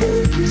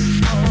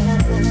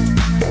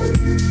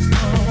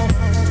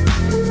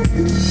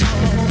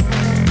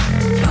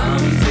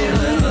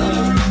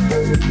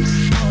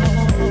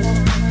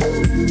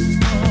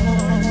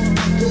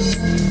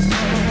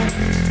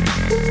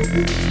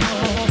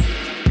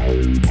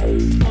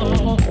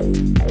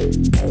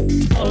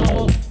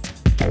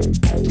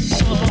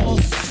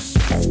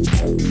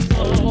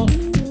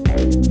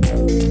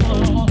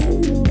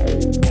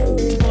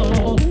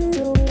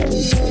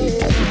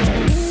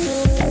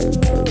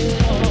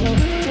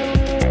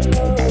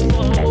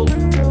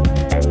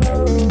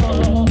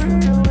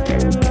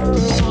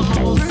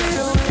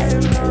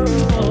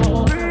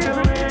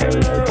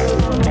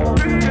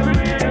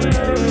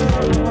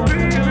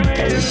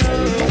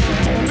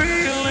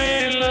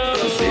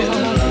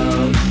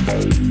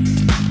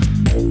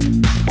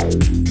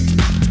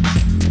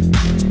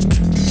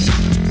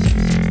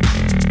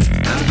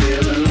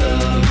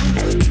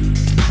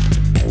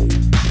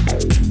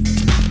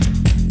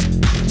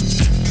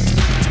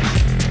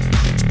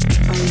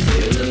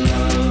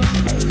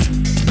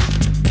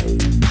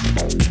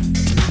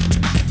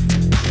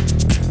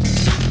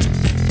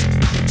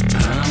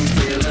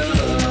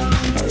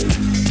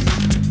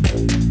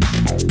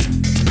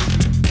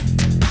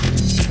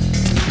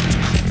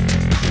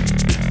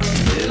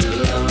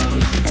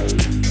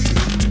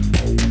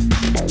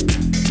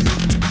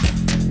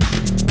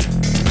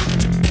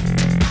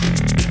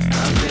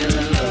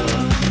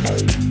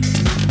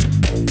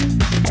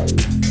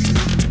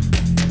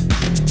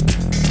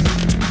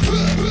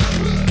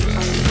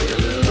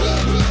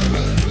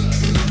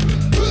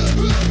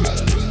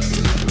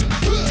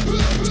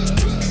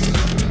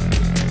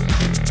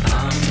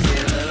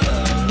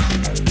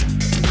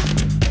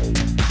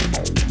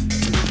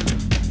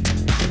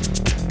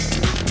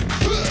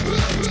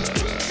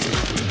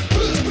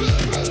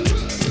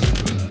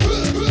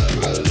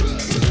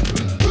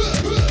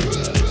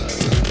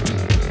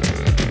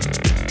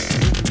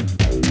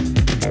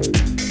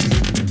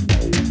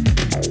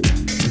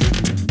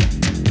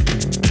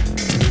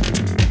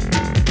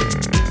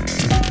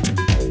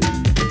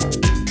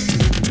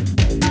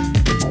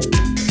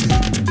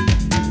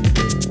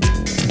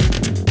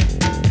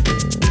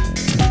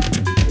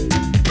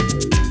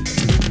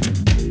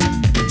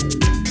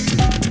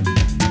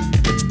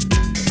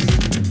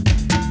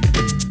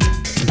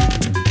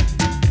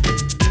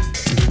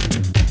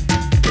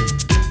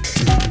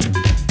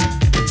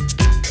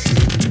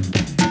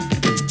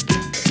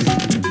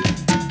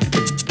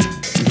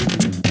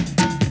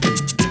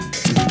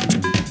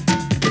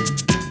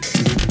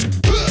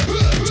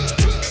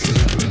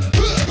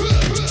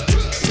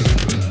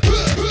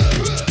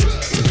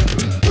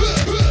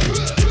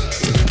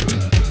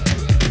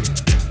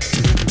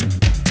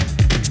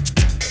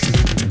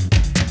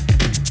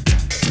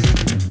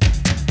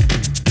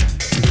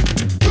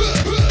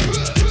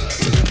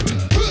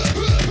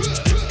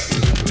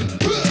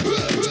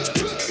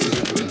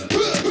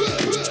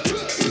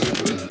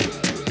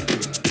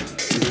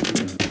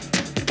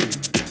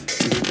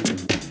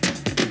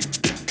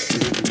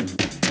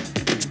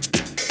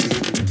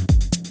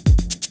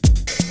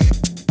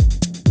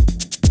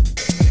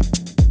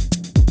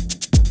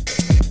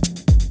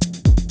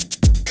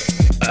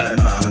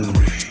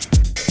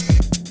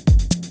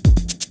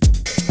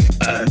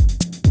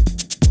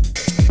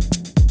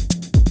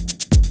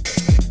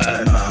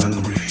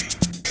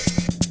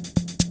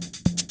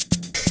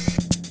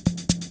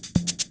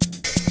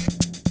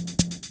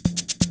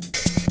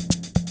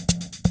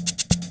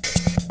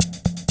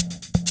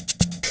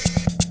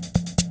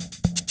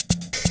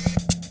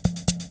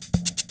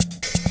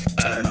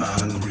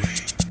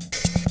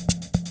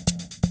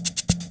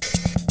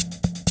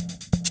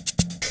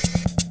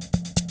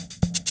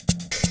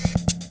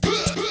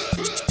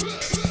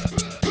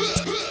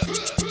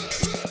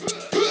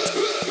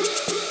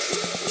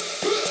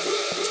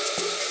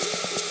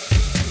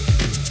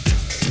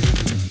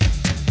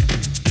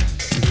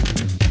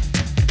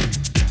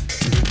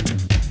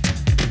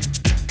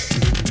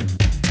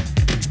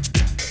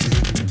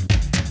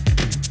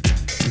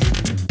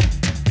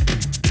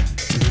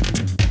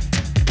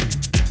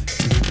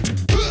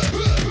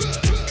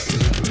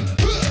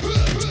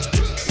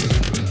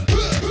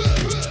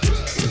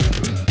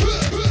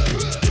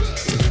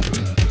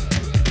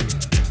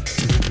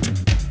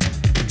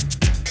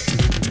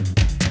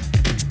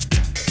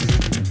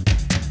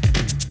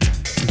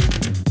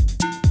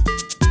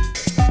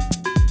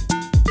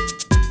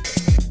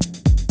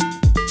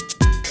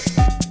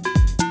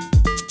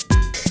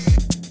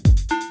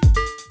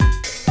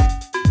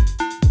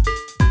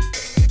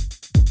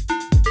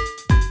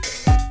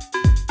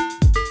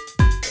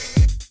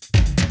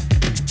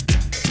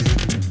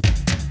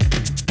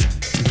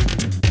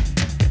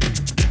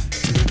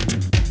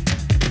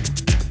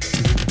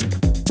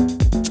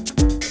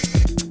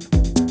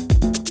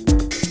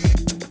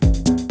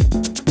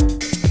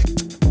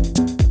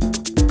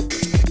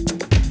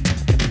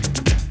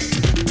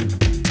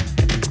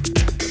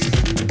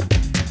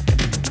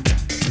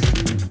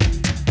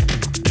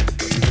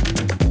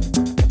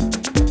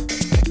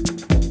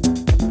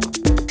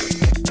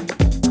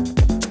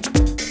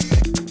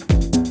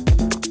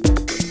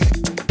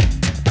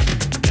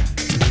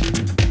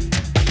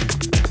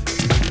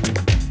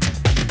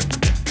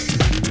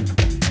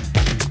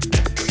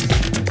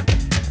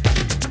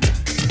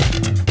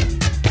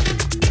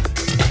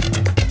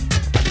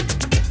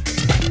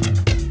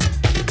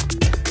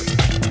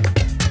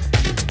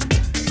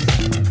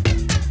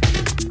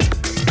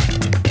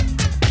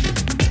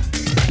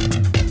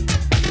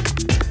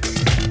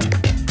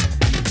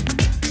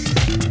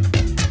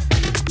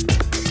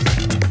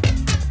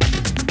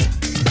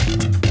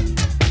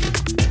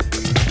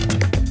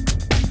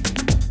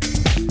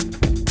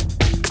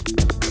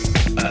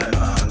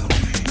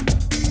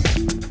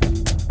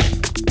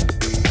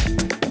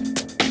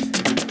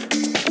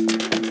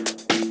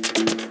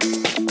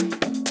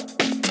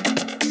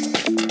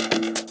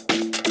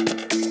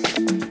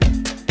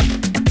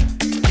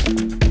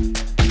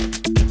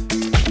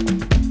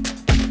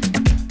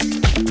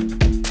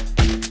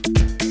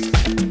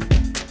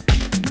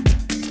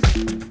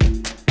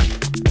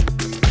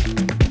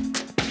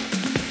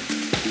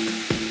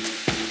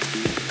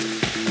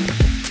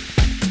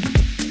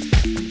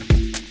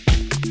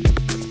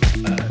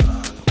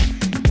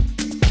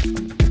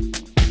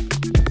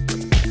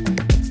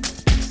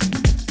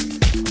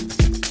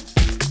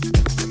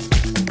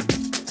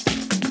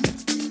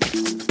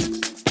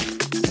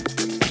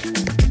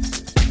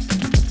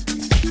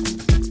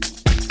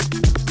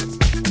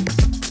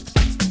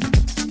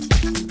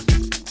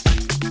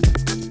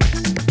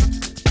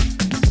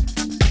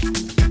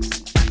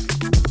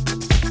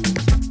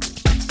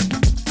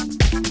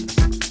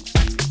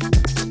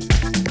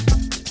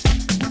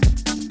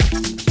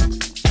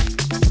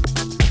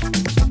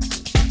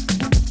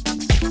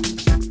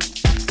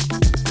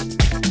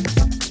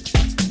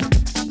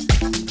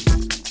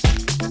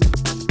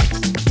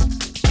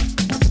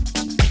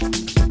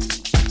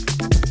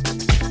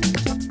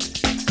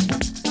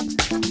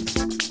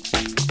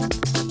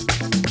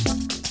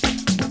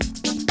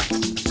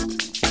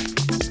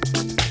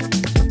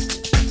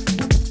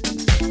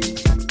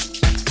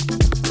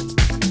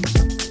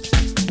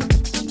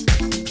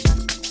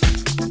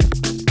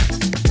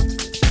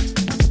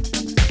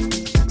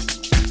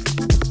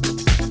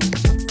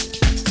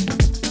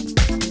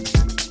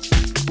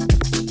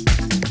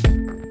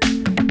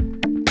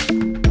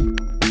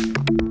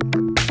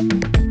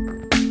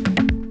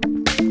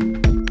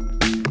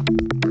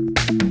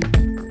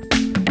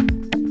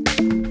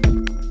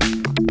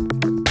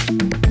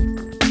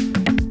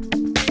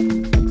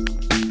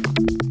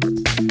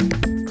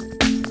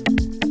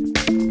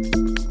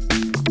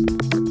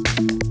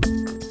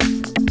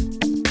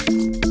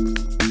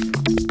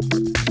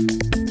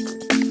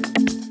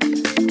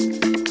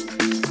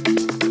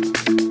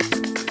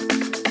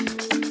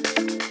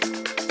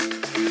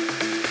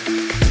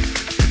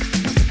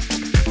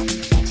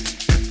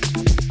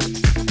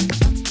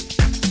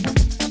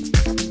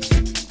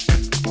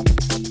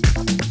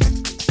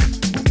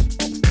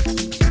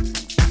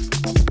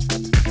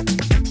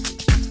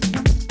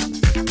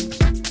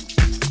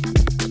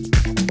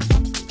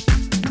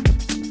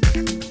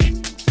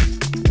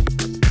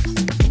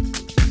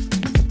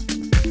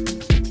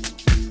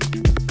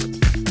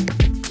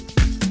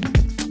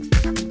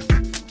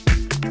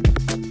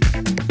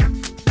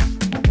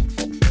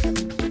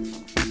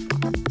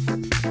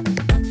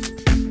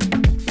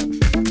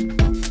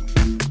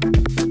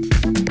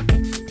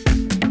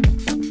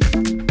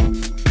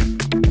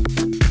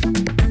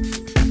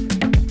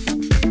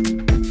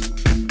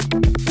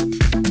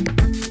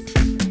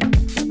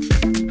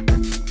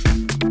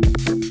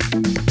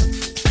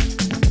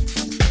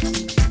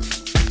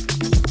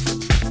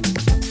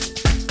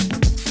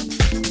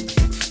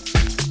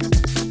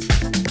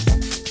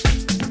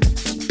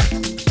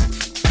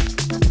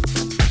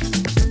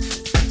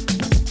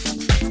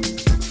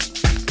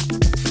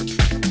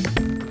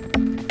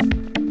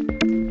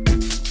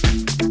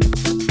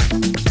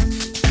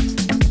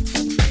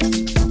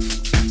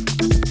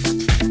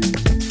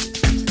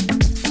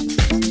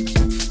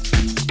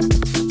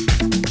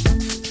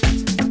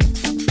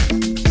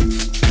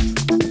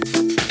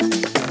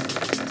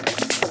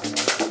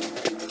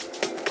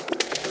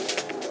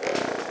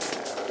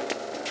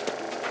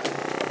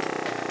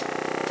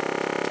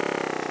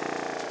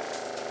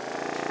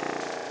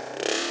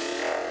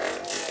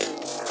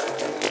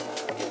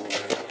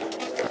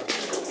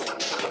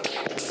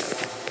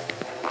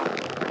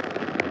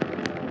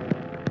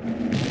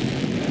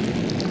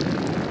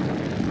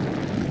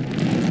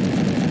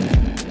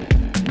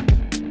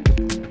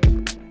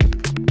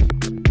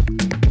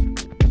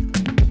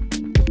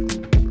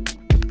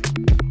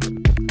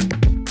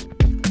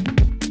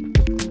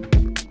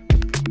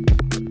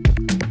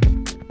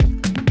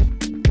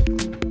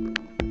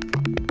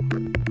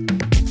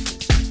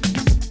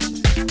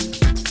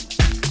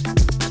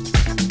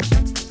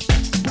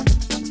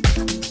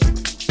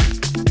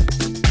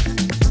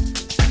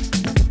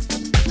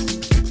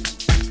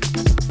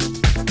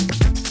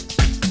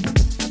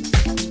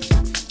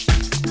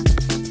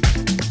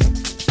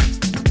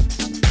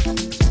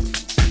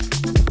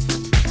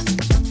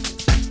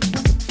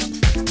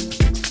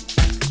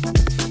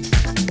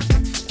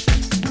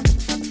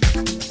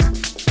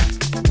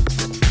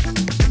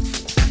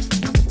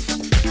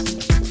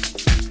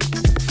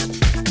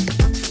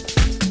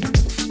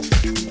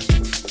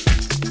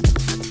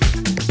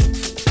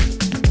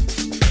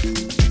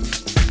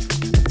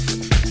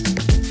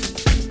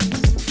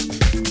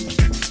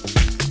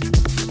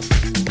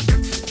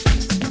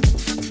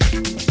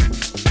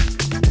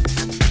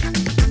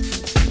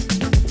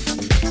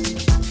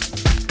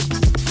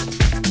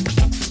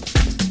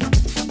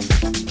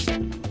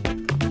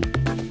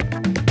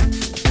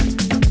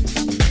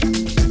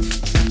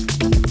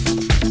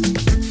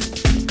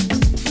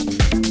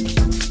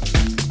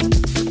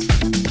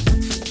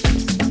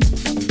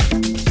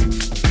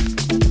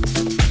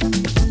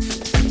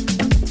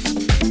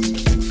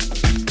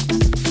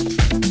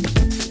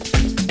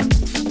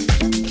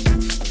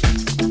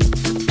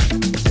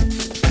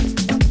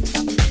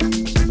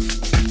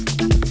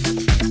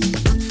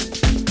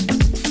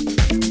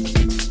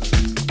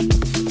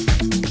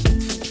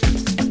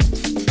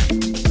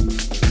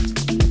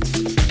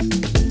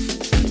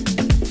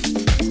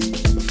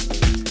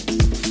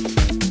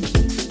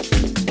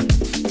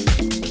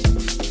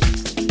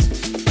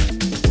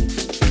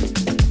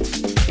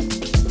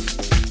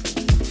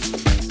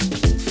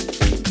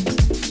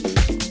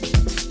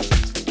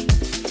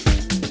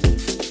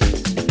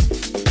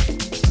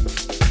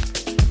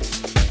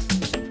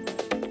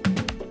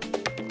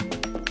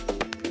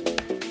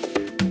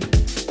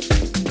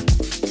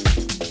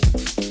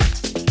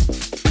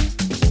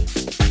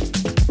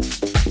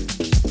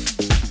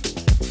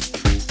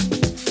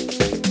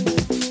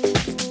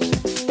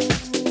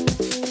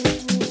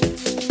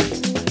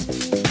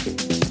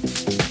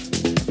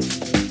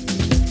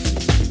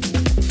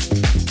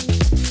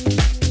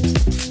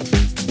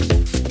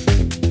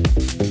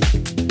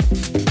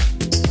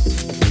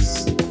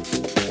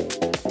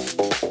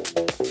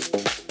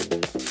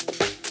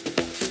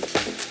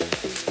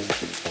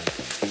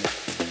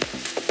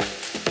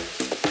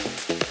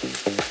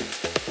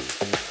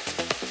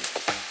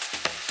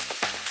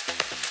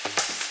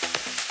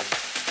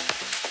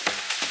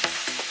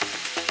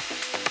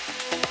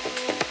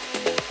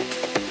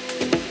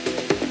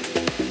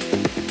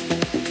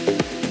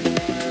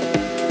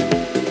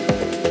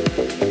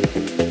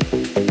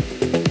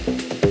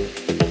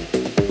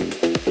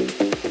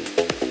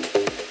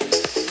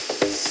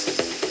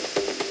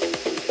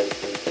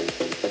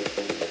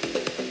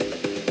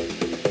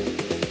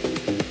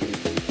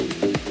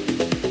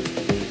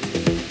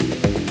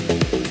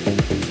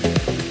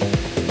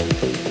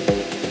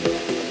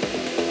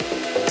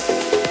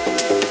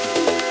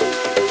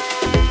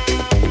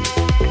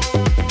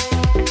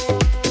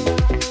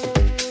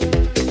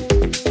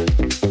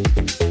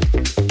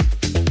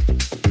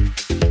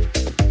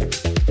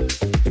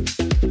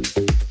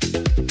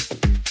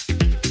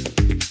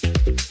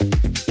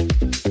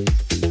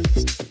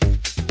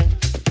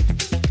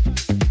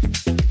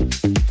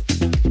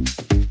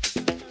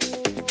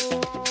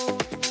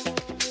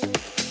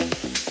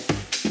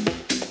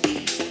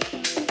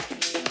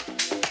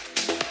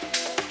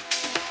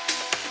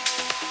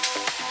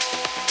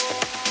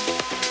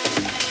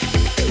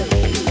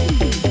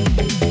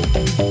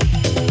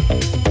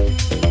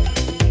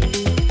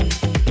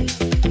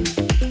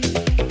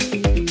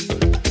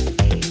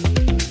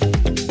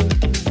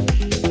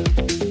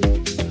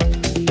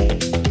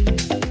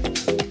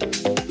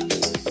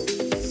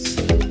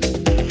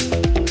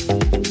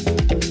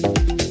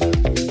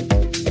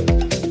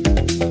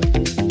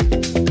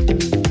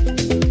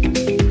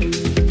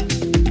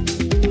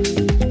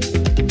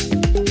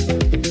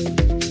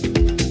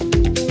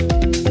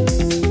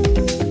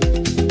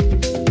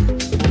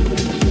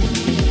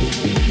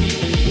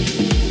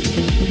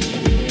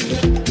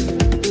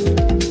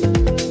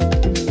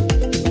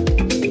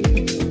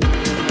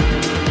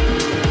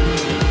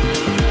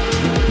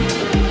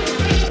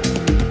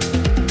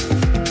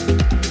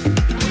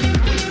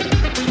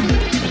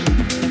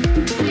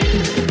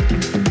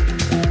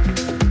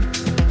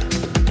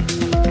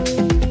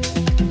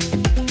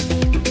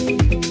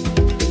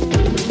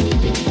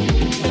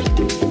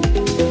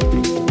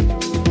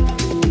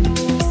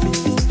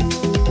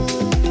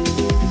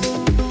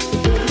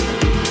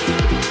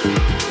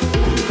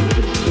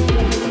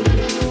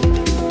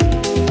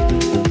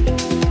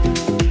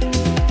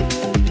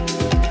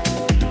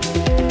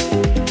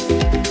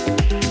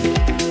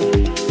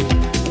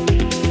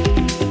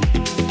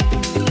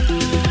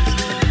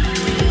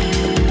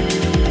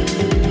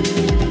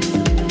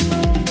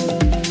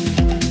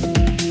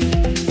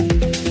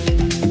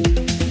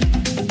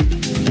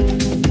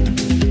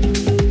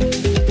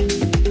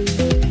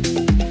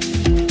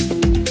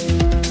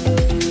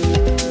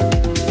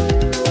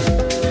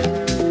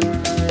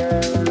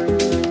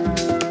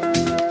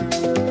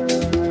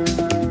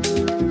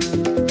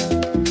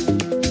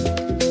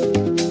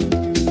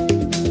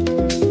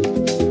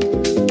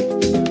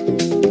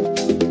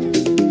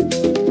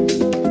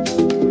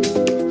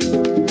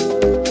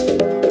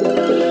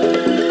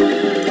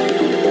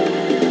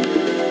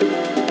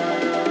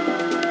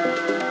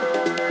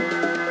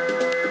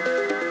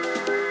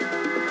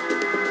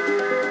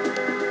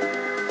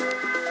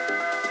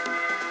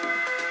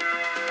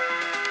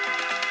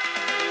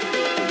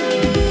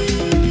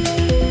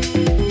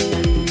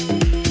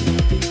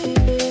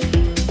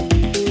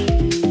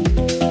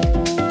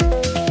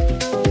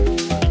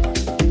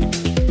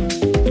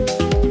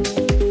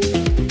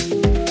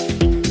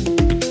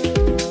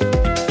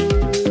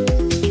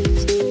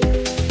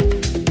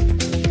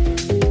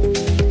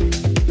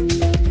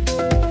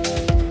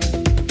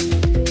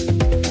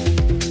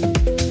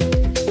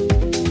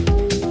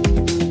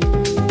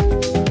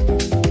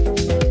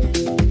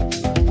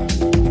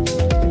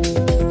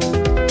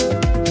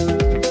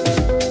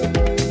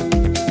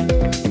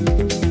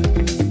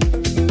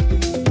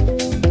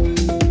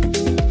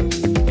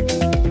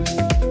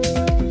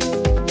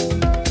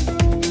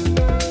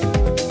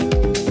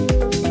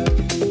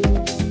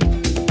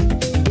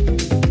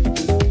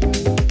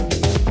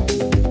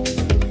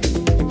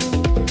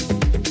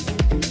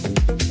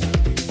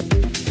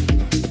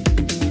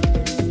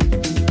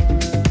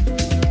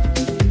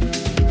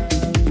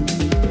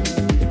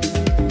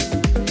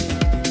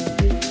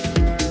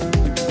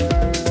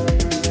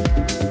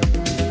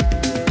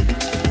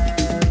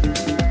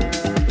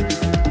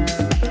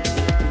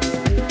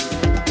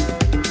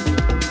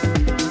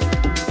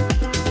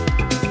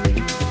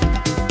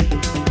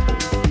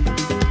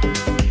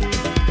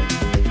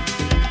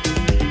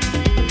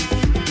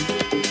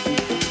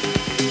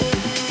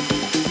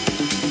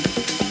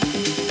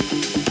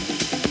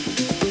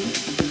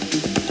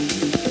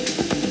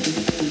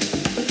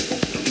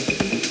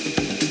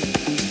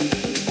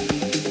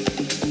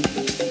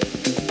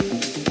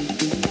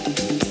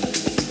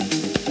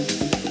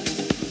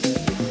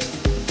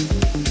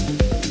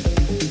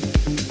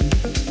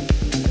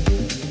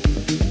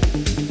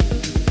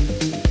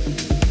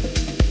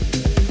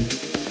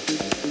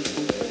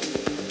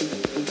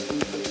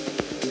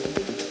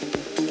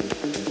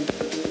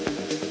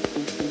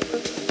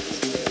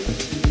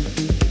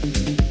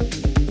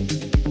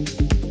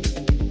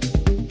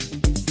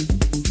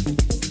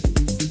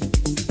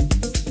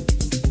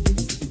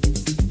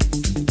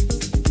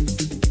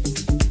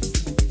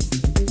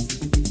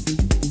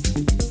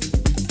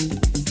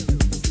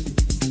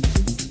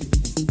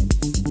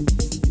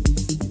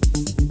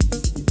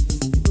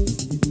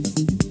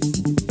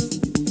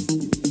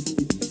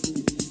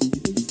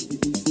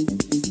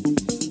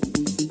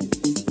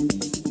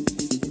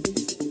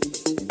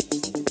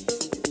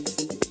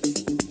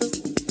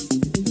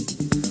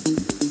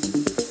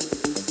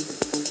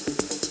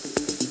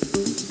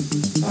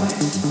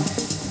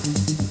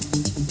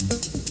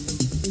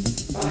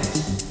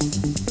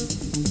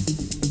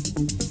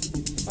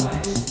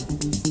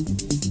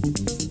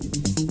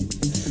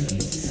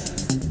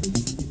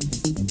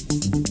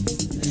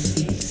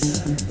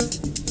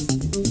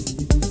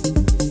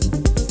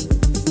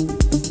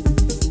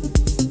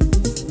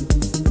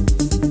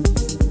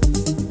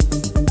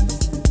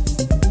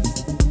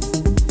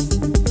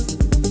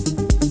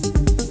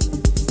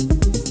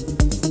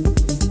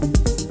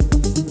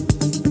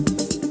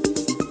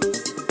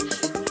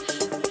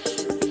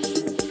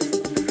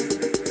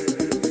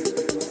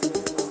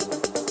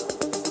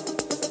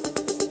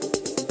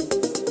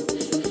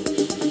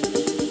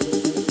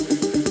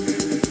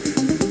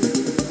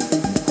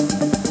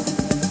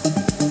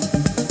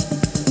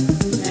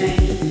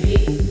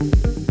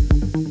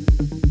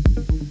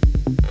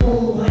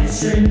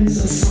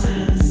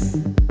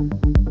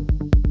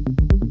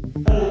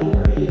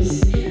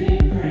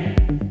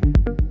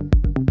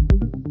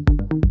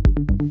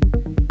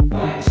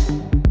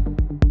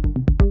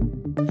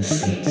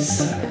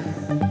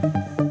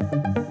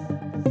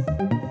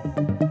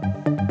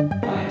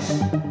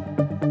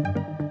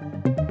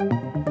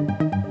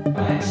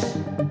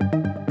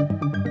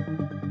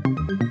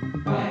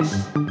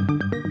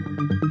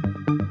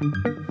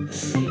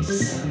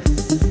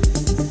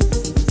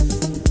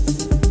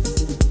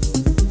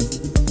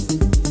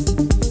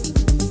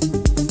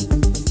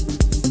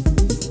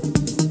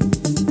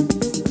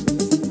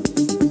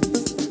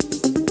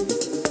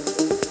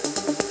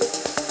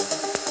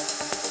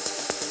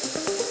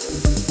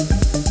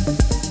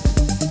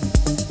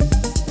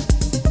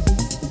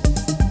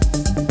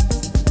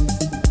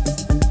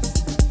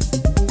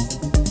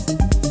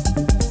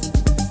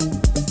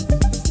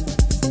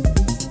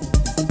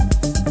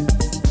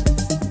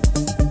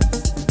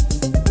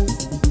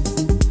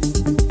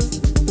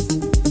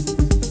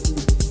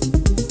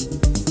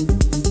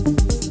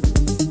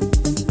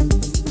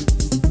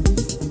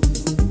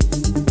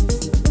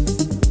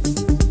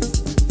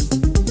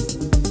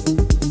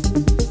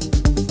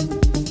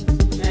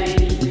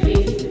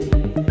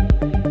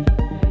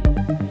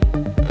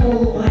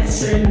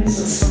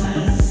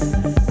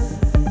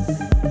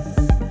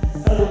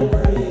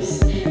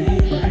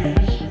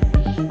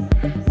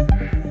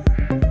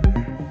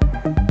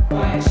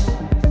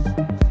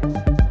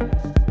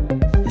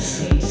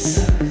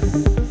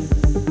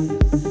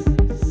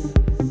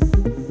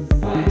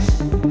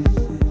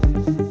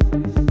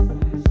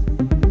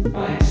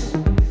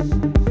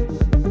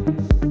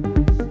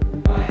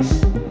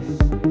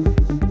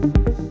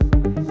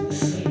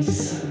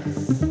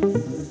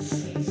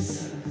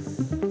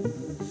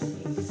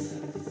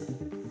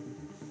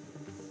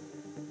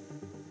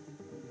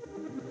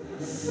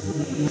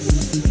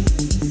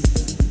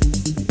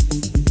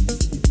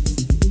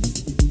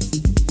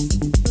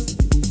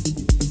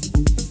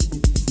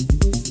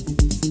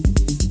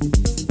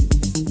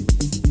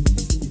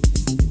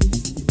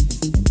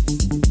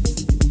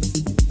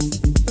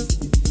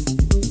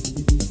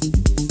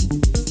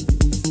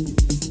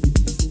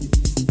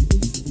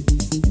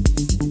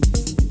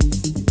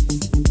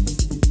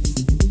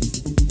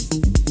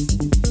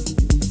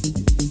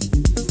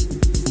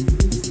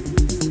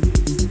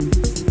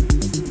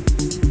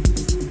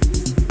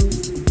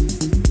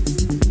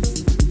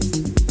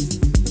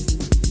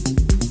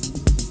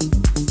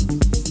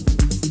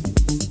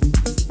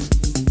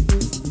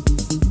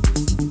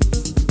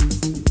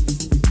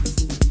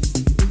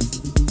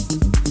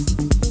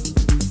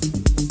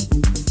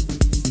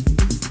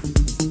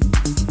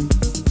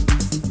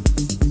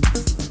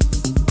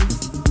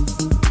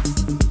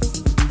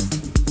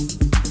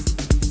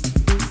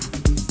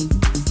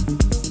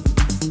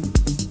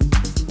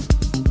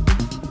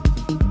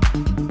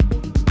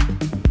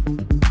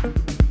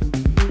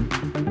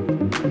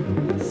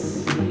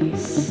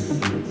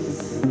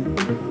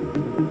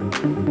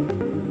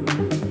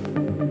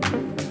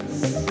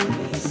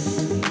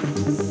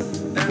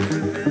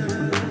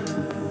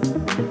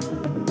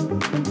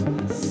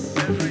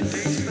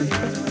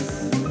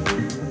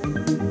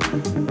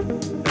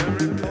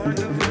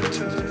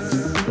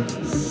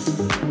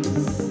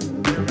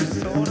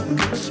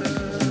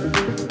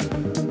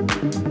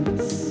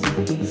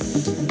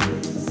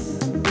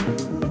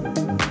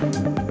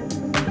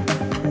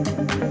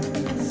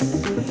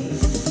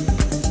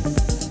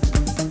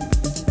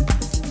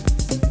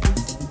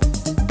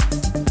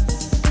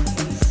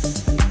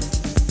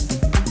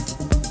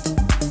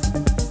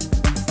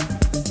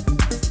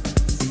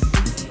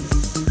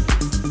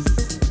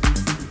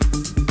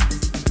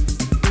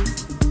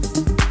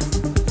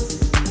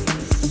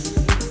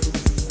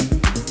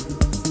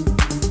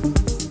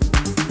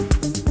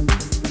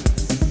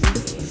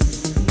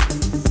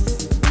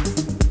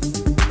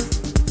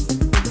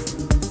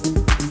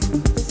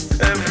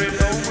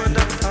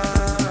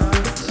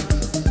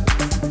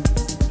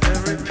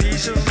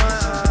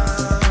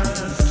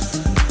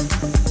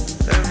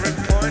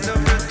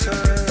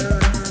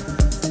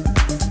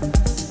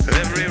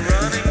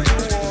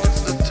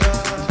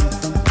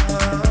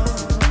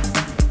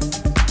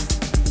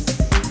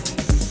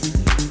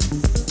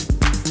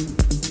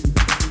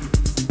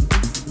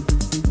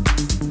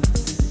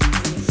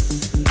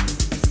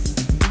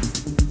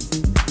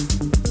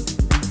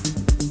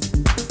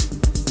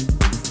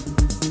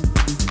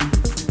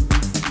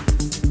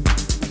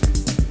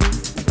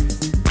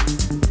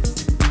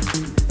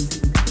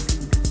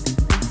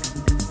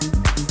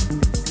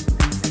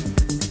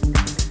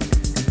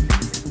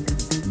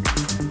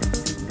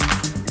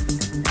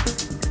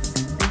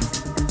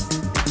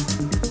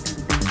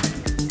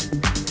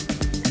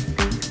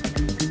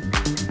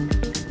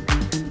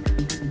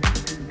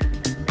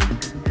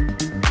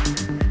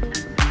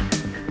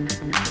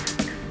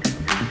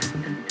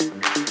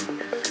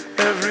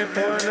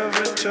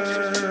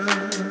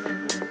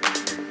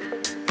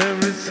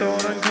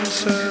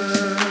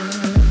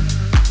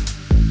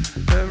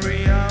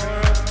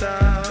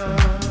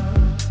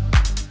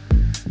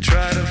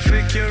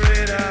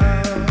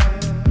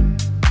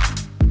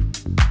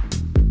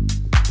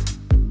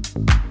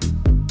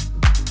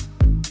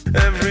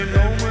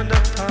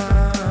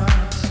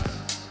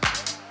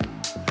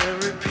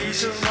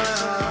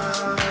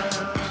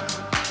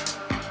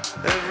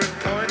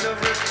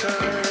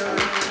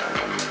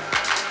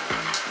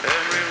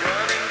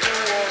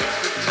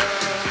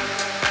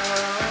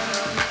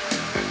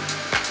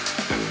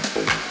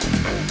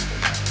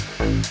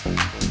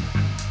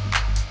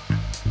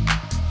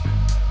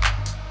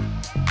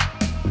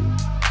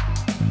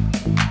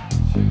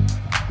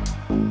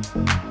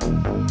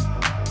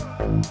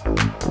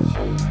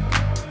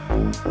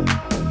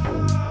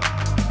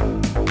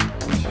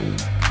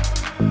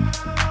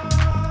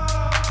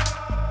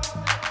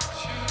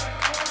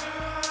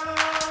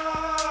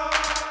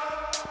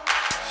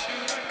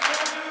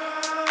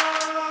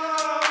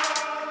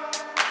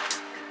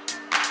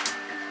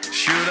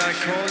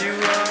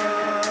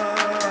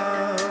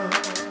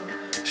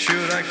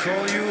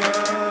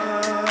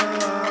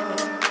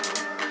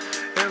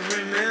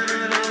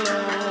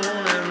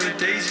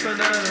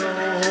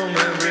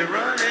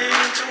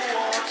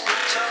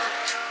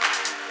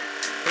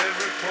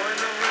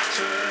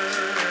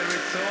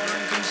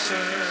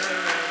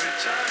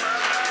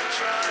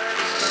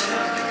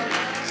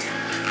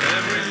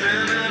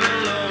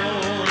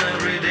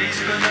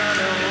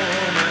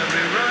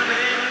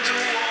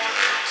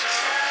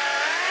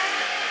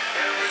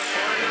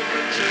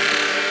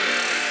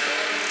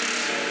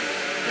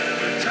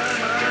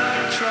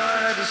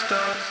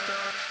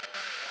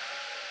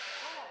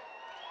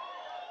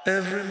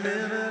 Every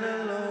minute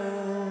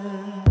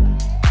alone,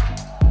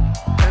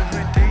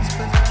 every day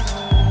spent at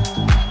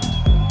home,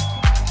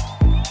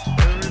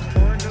 every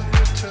point of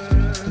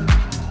return,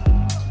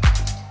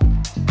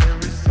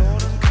 every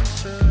thought and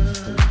concern.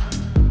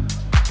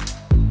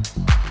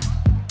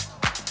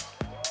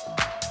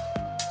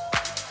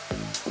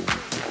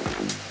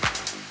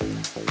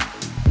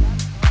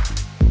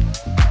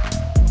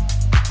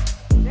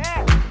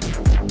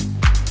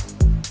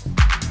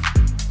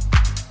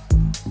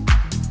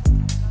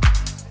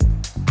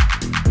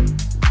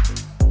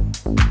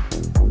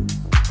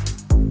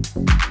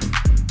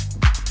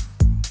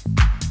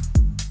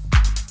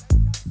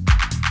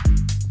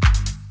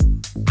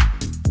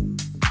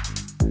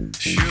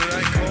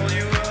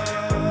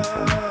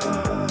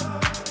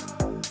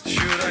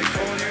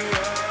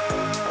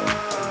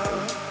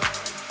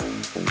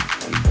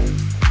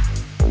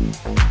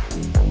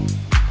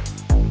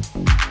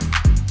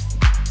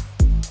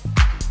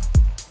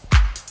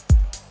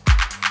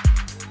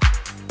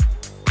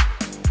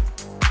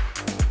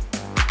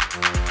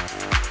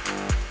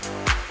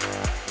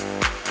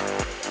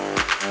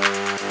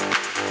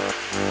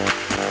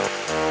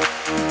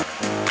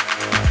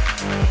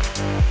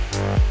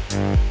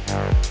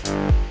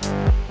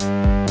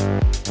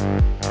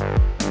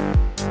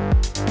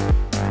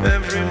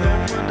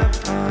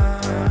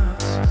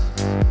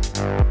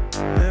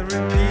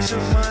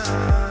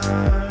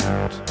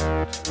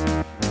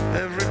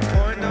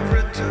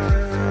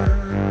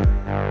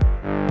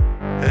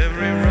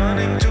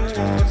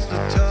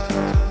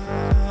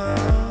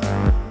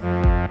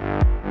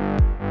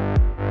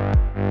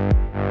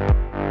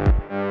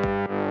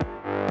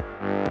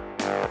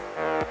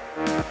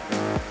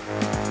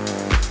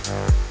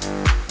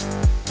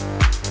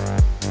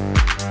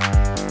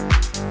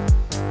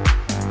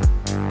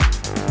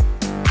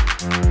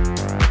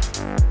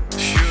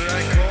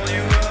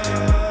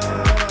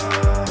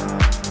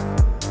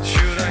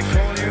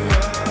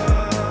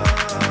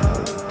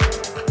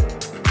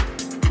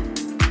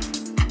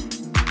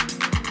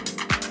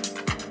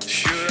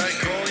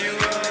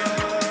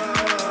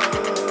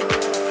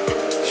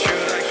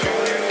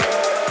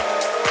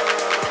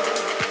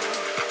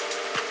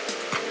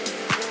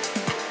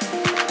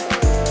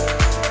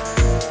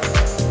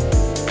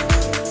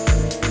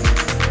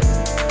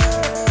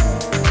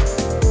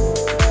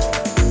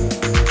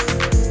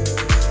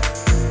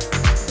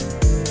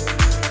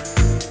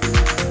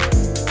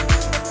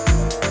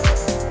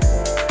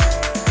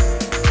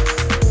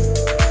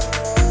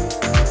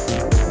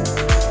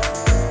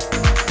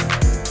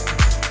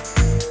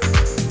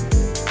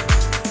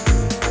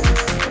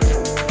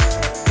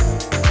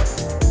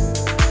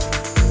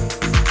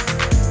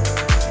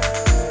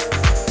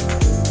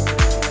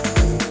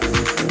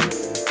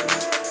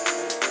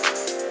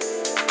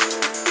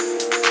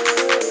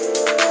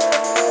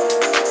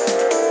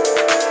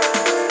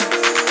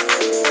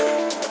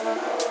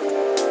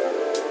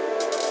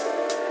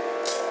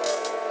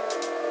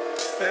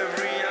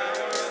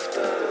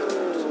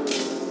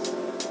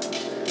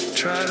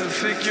 Try to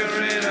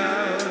figure it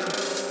out.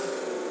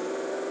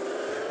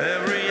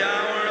 Every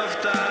hour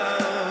of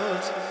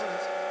doubt.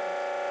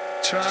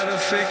 Try to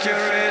figure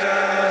it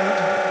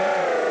out.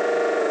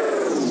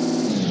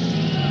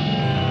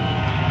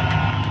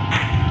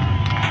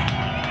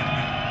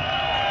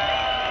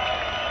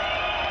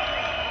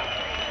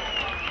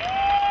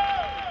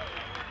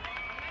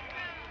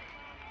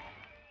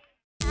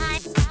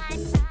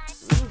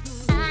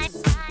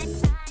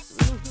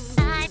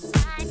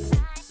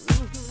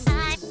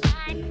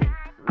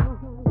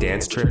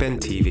 Dance Trippin'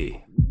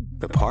 TV.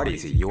 The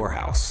party's at your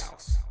house.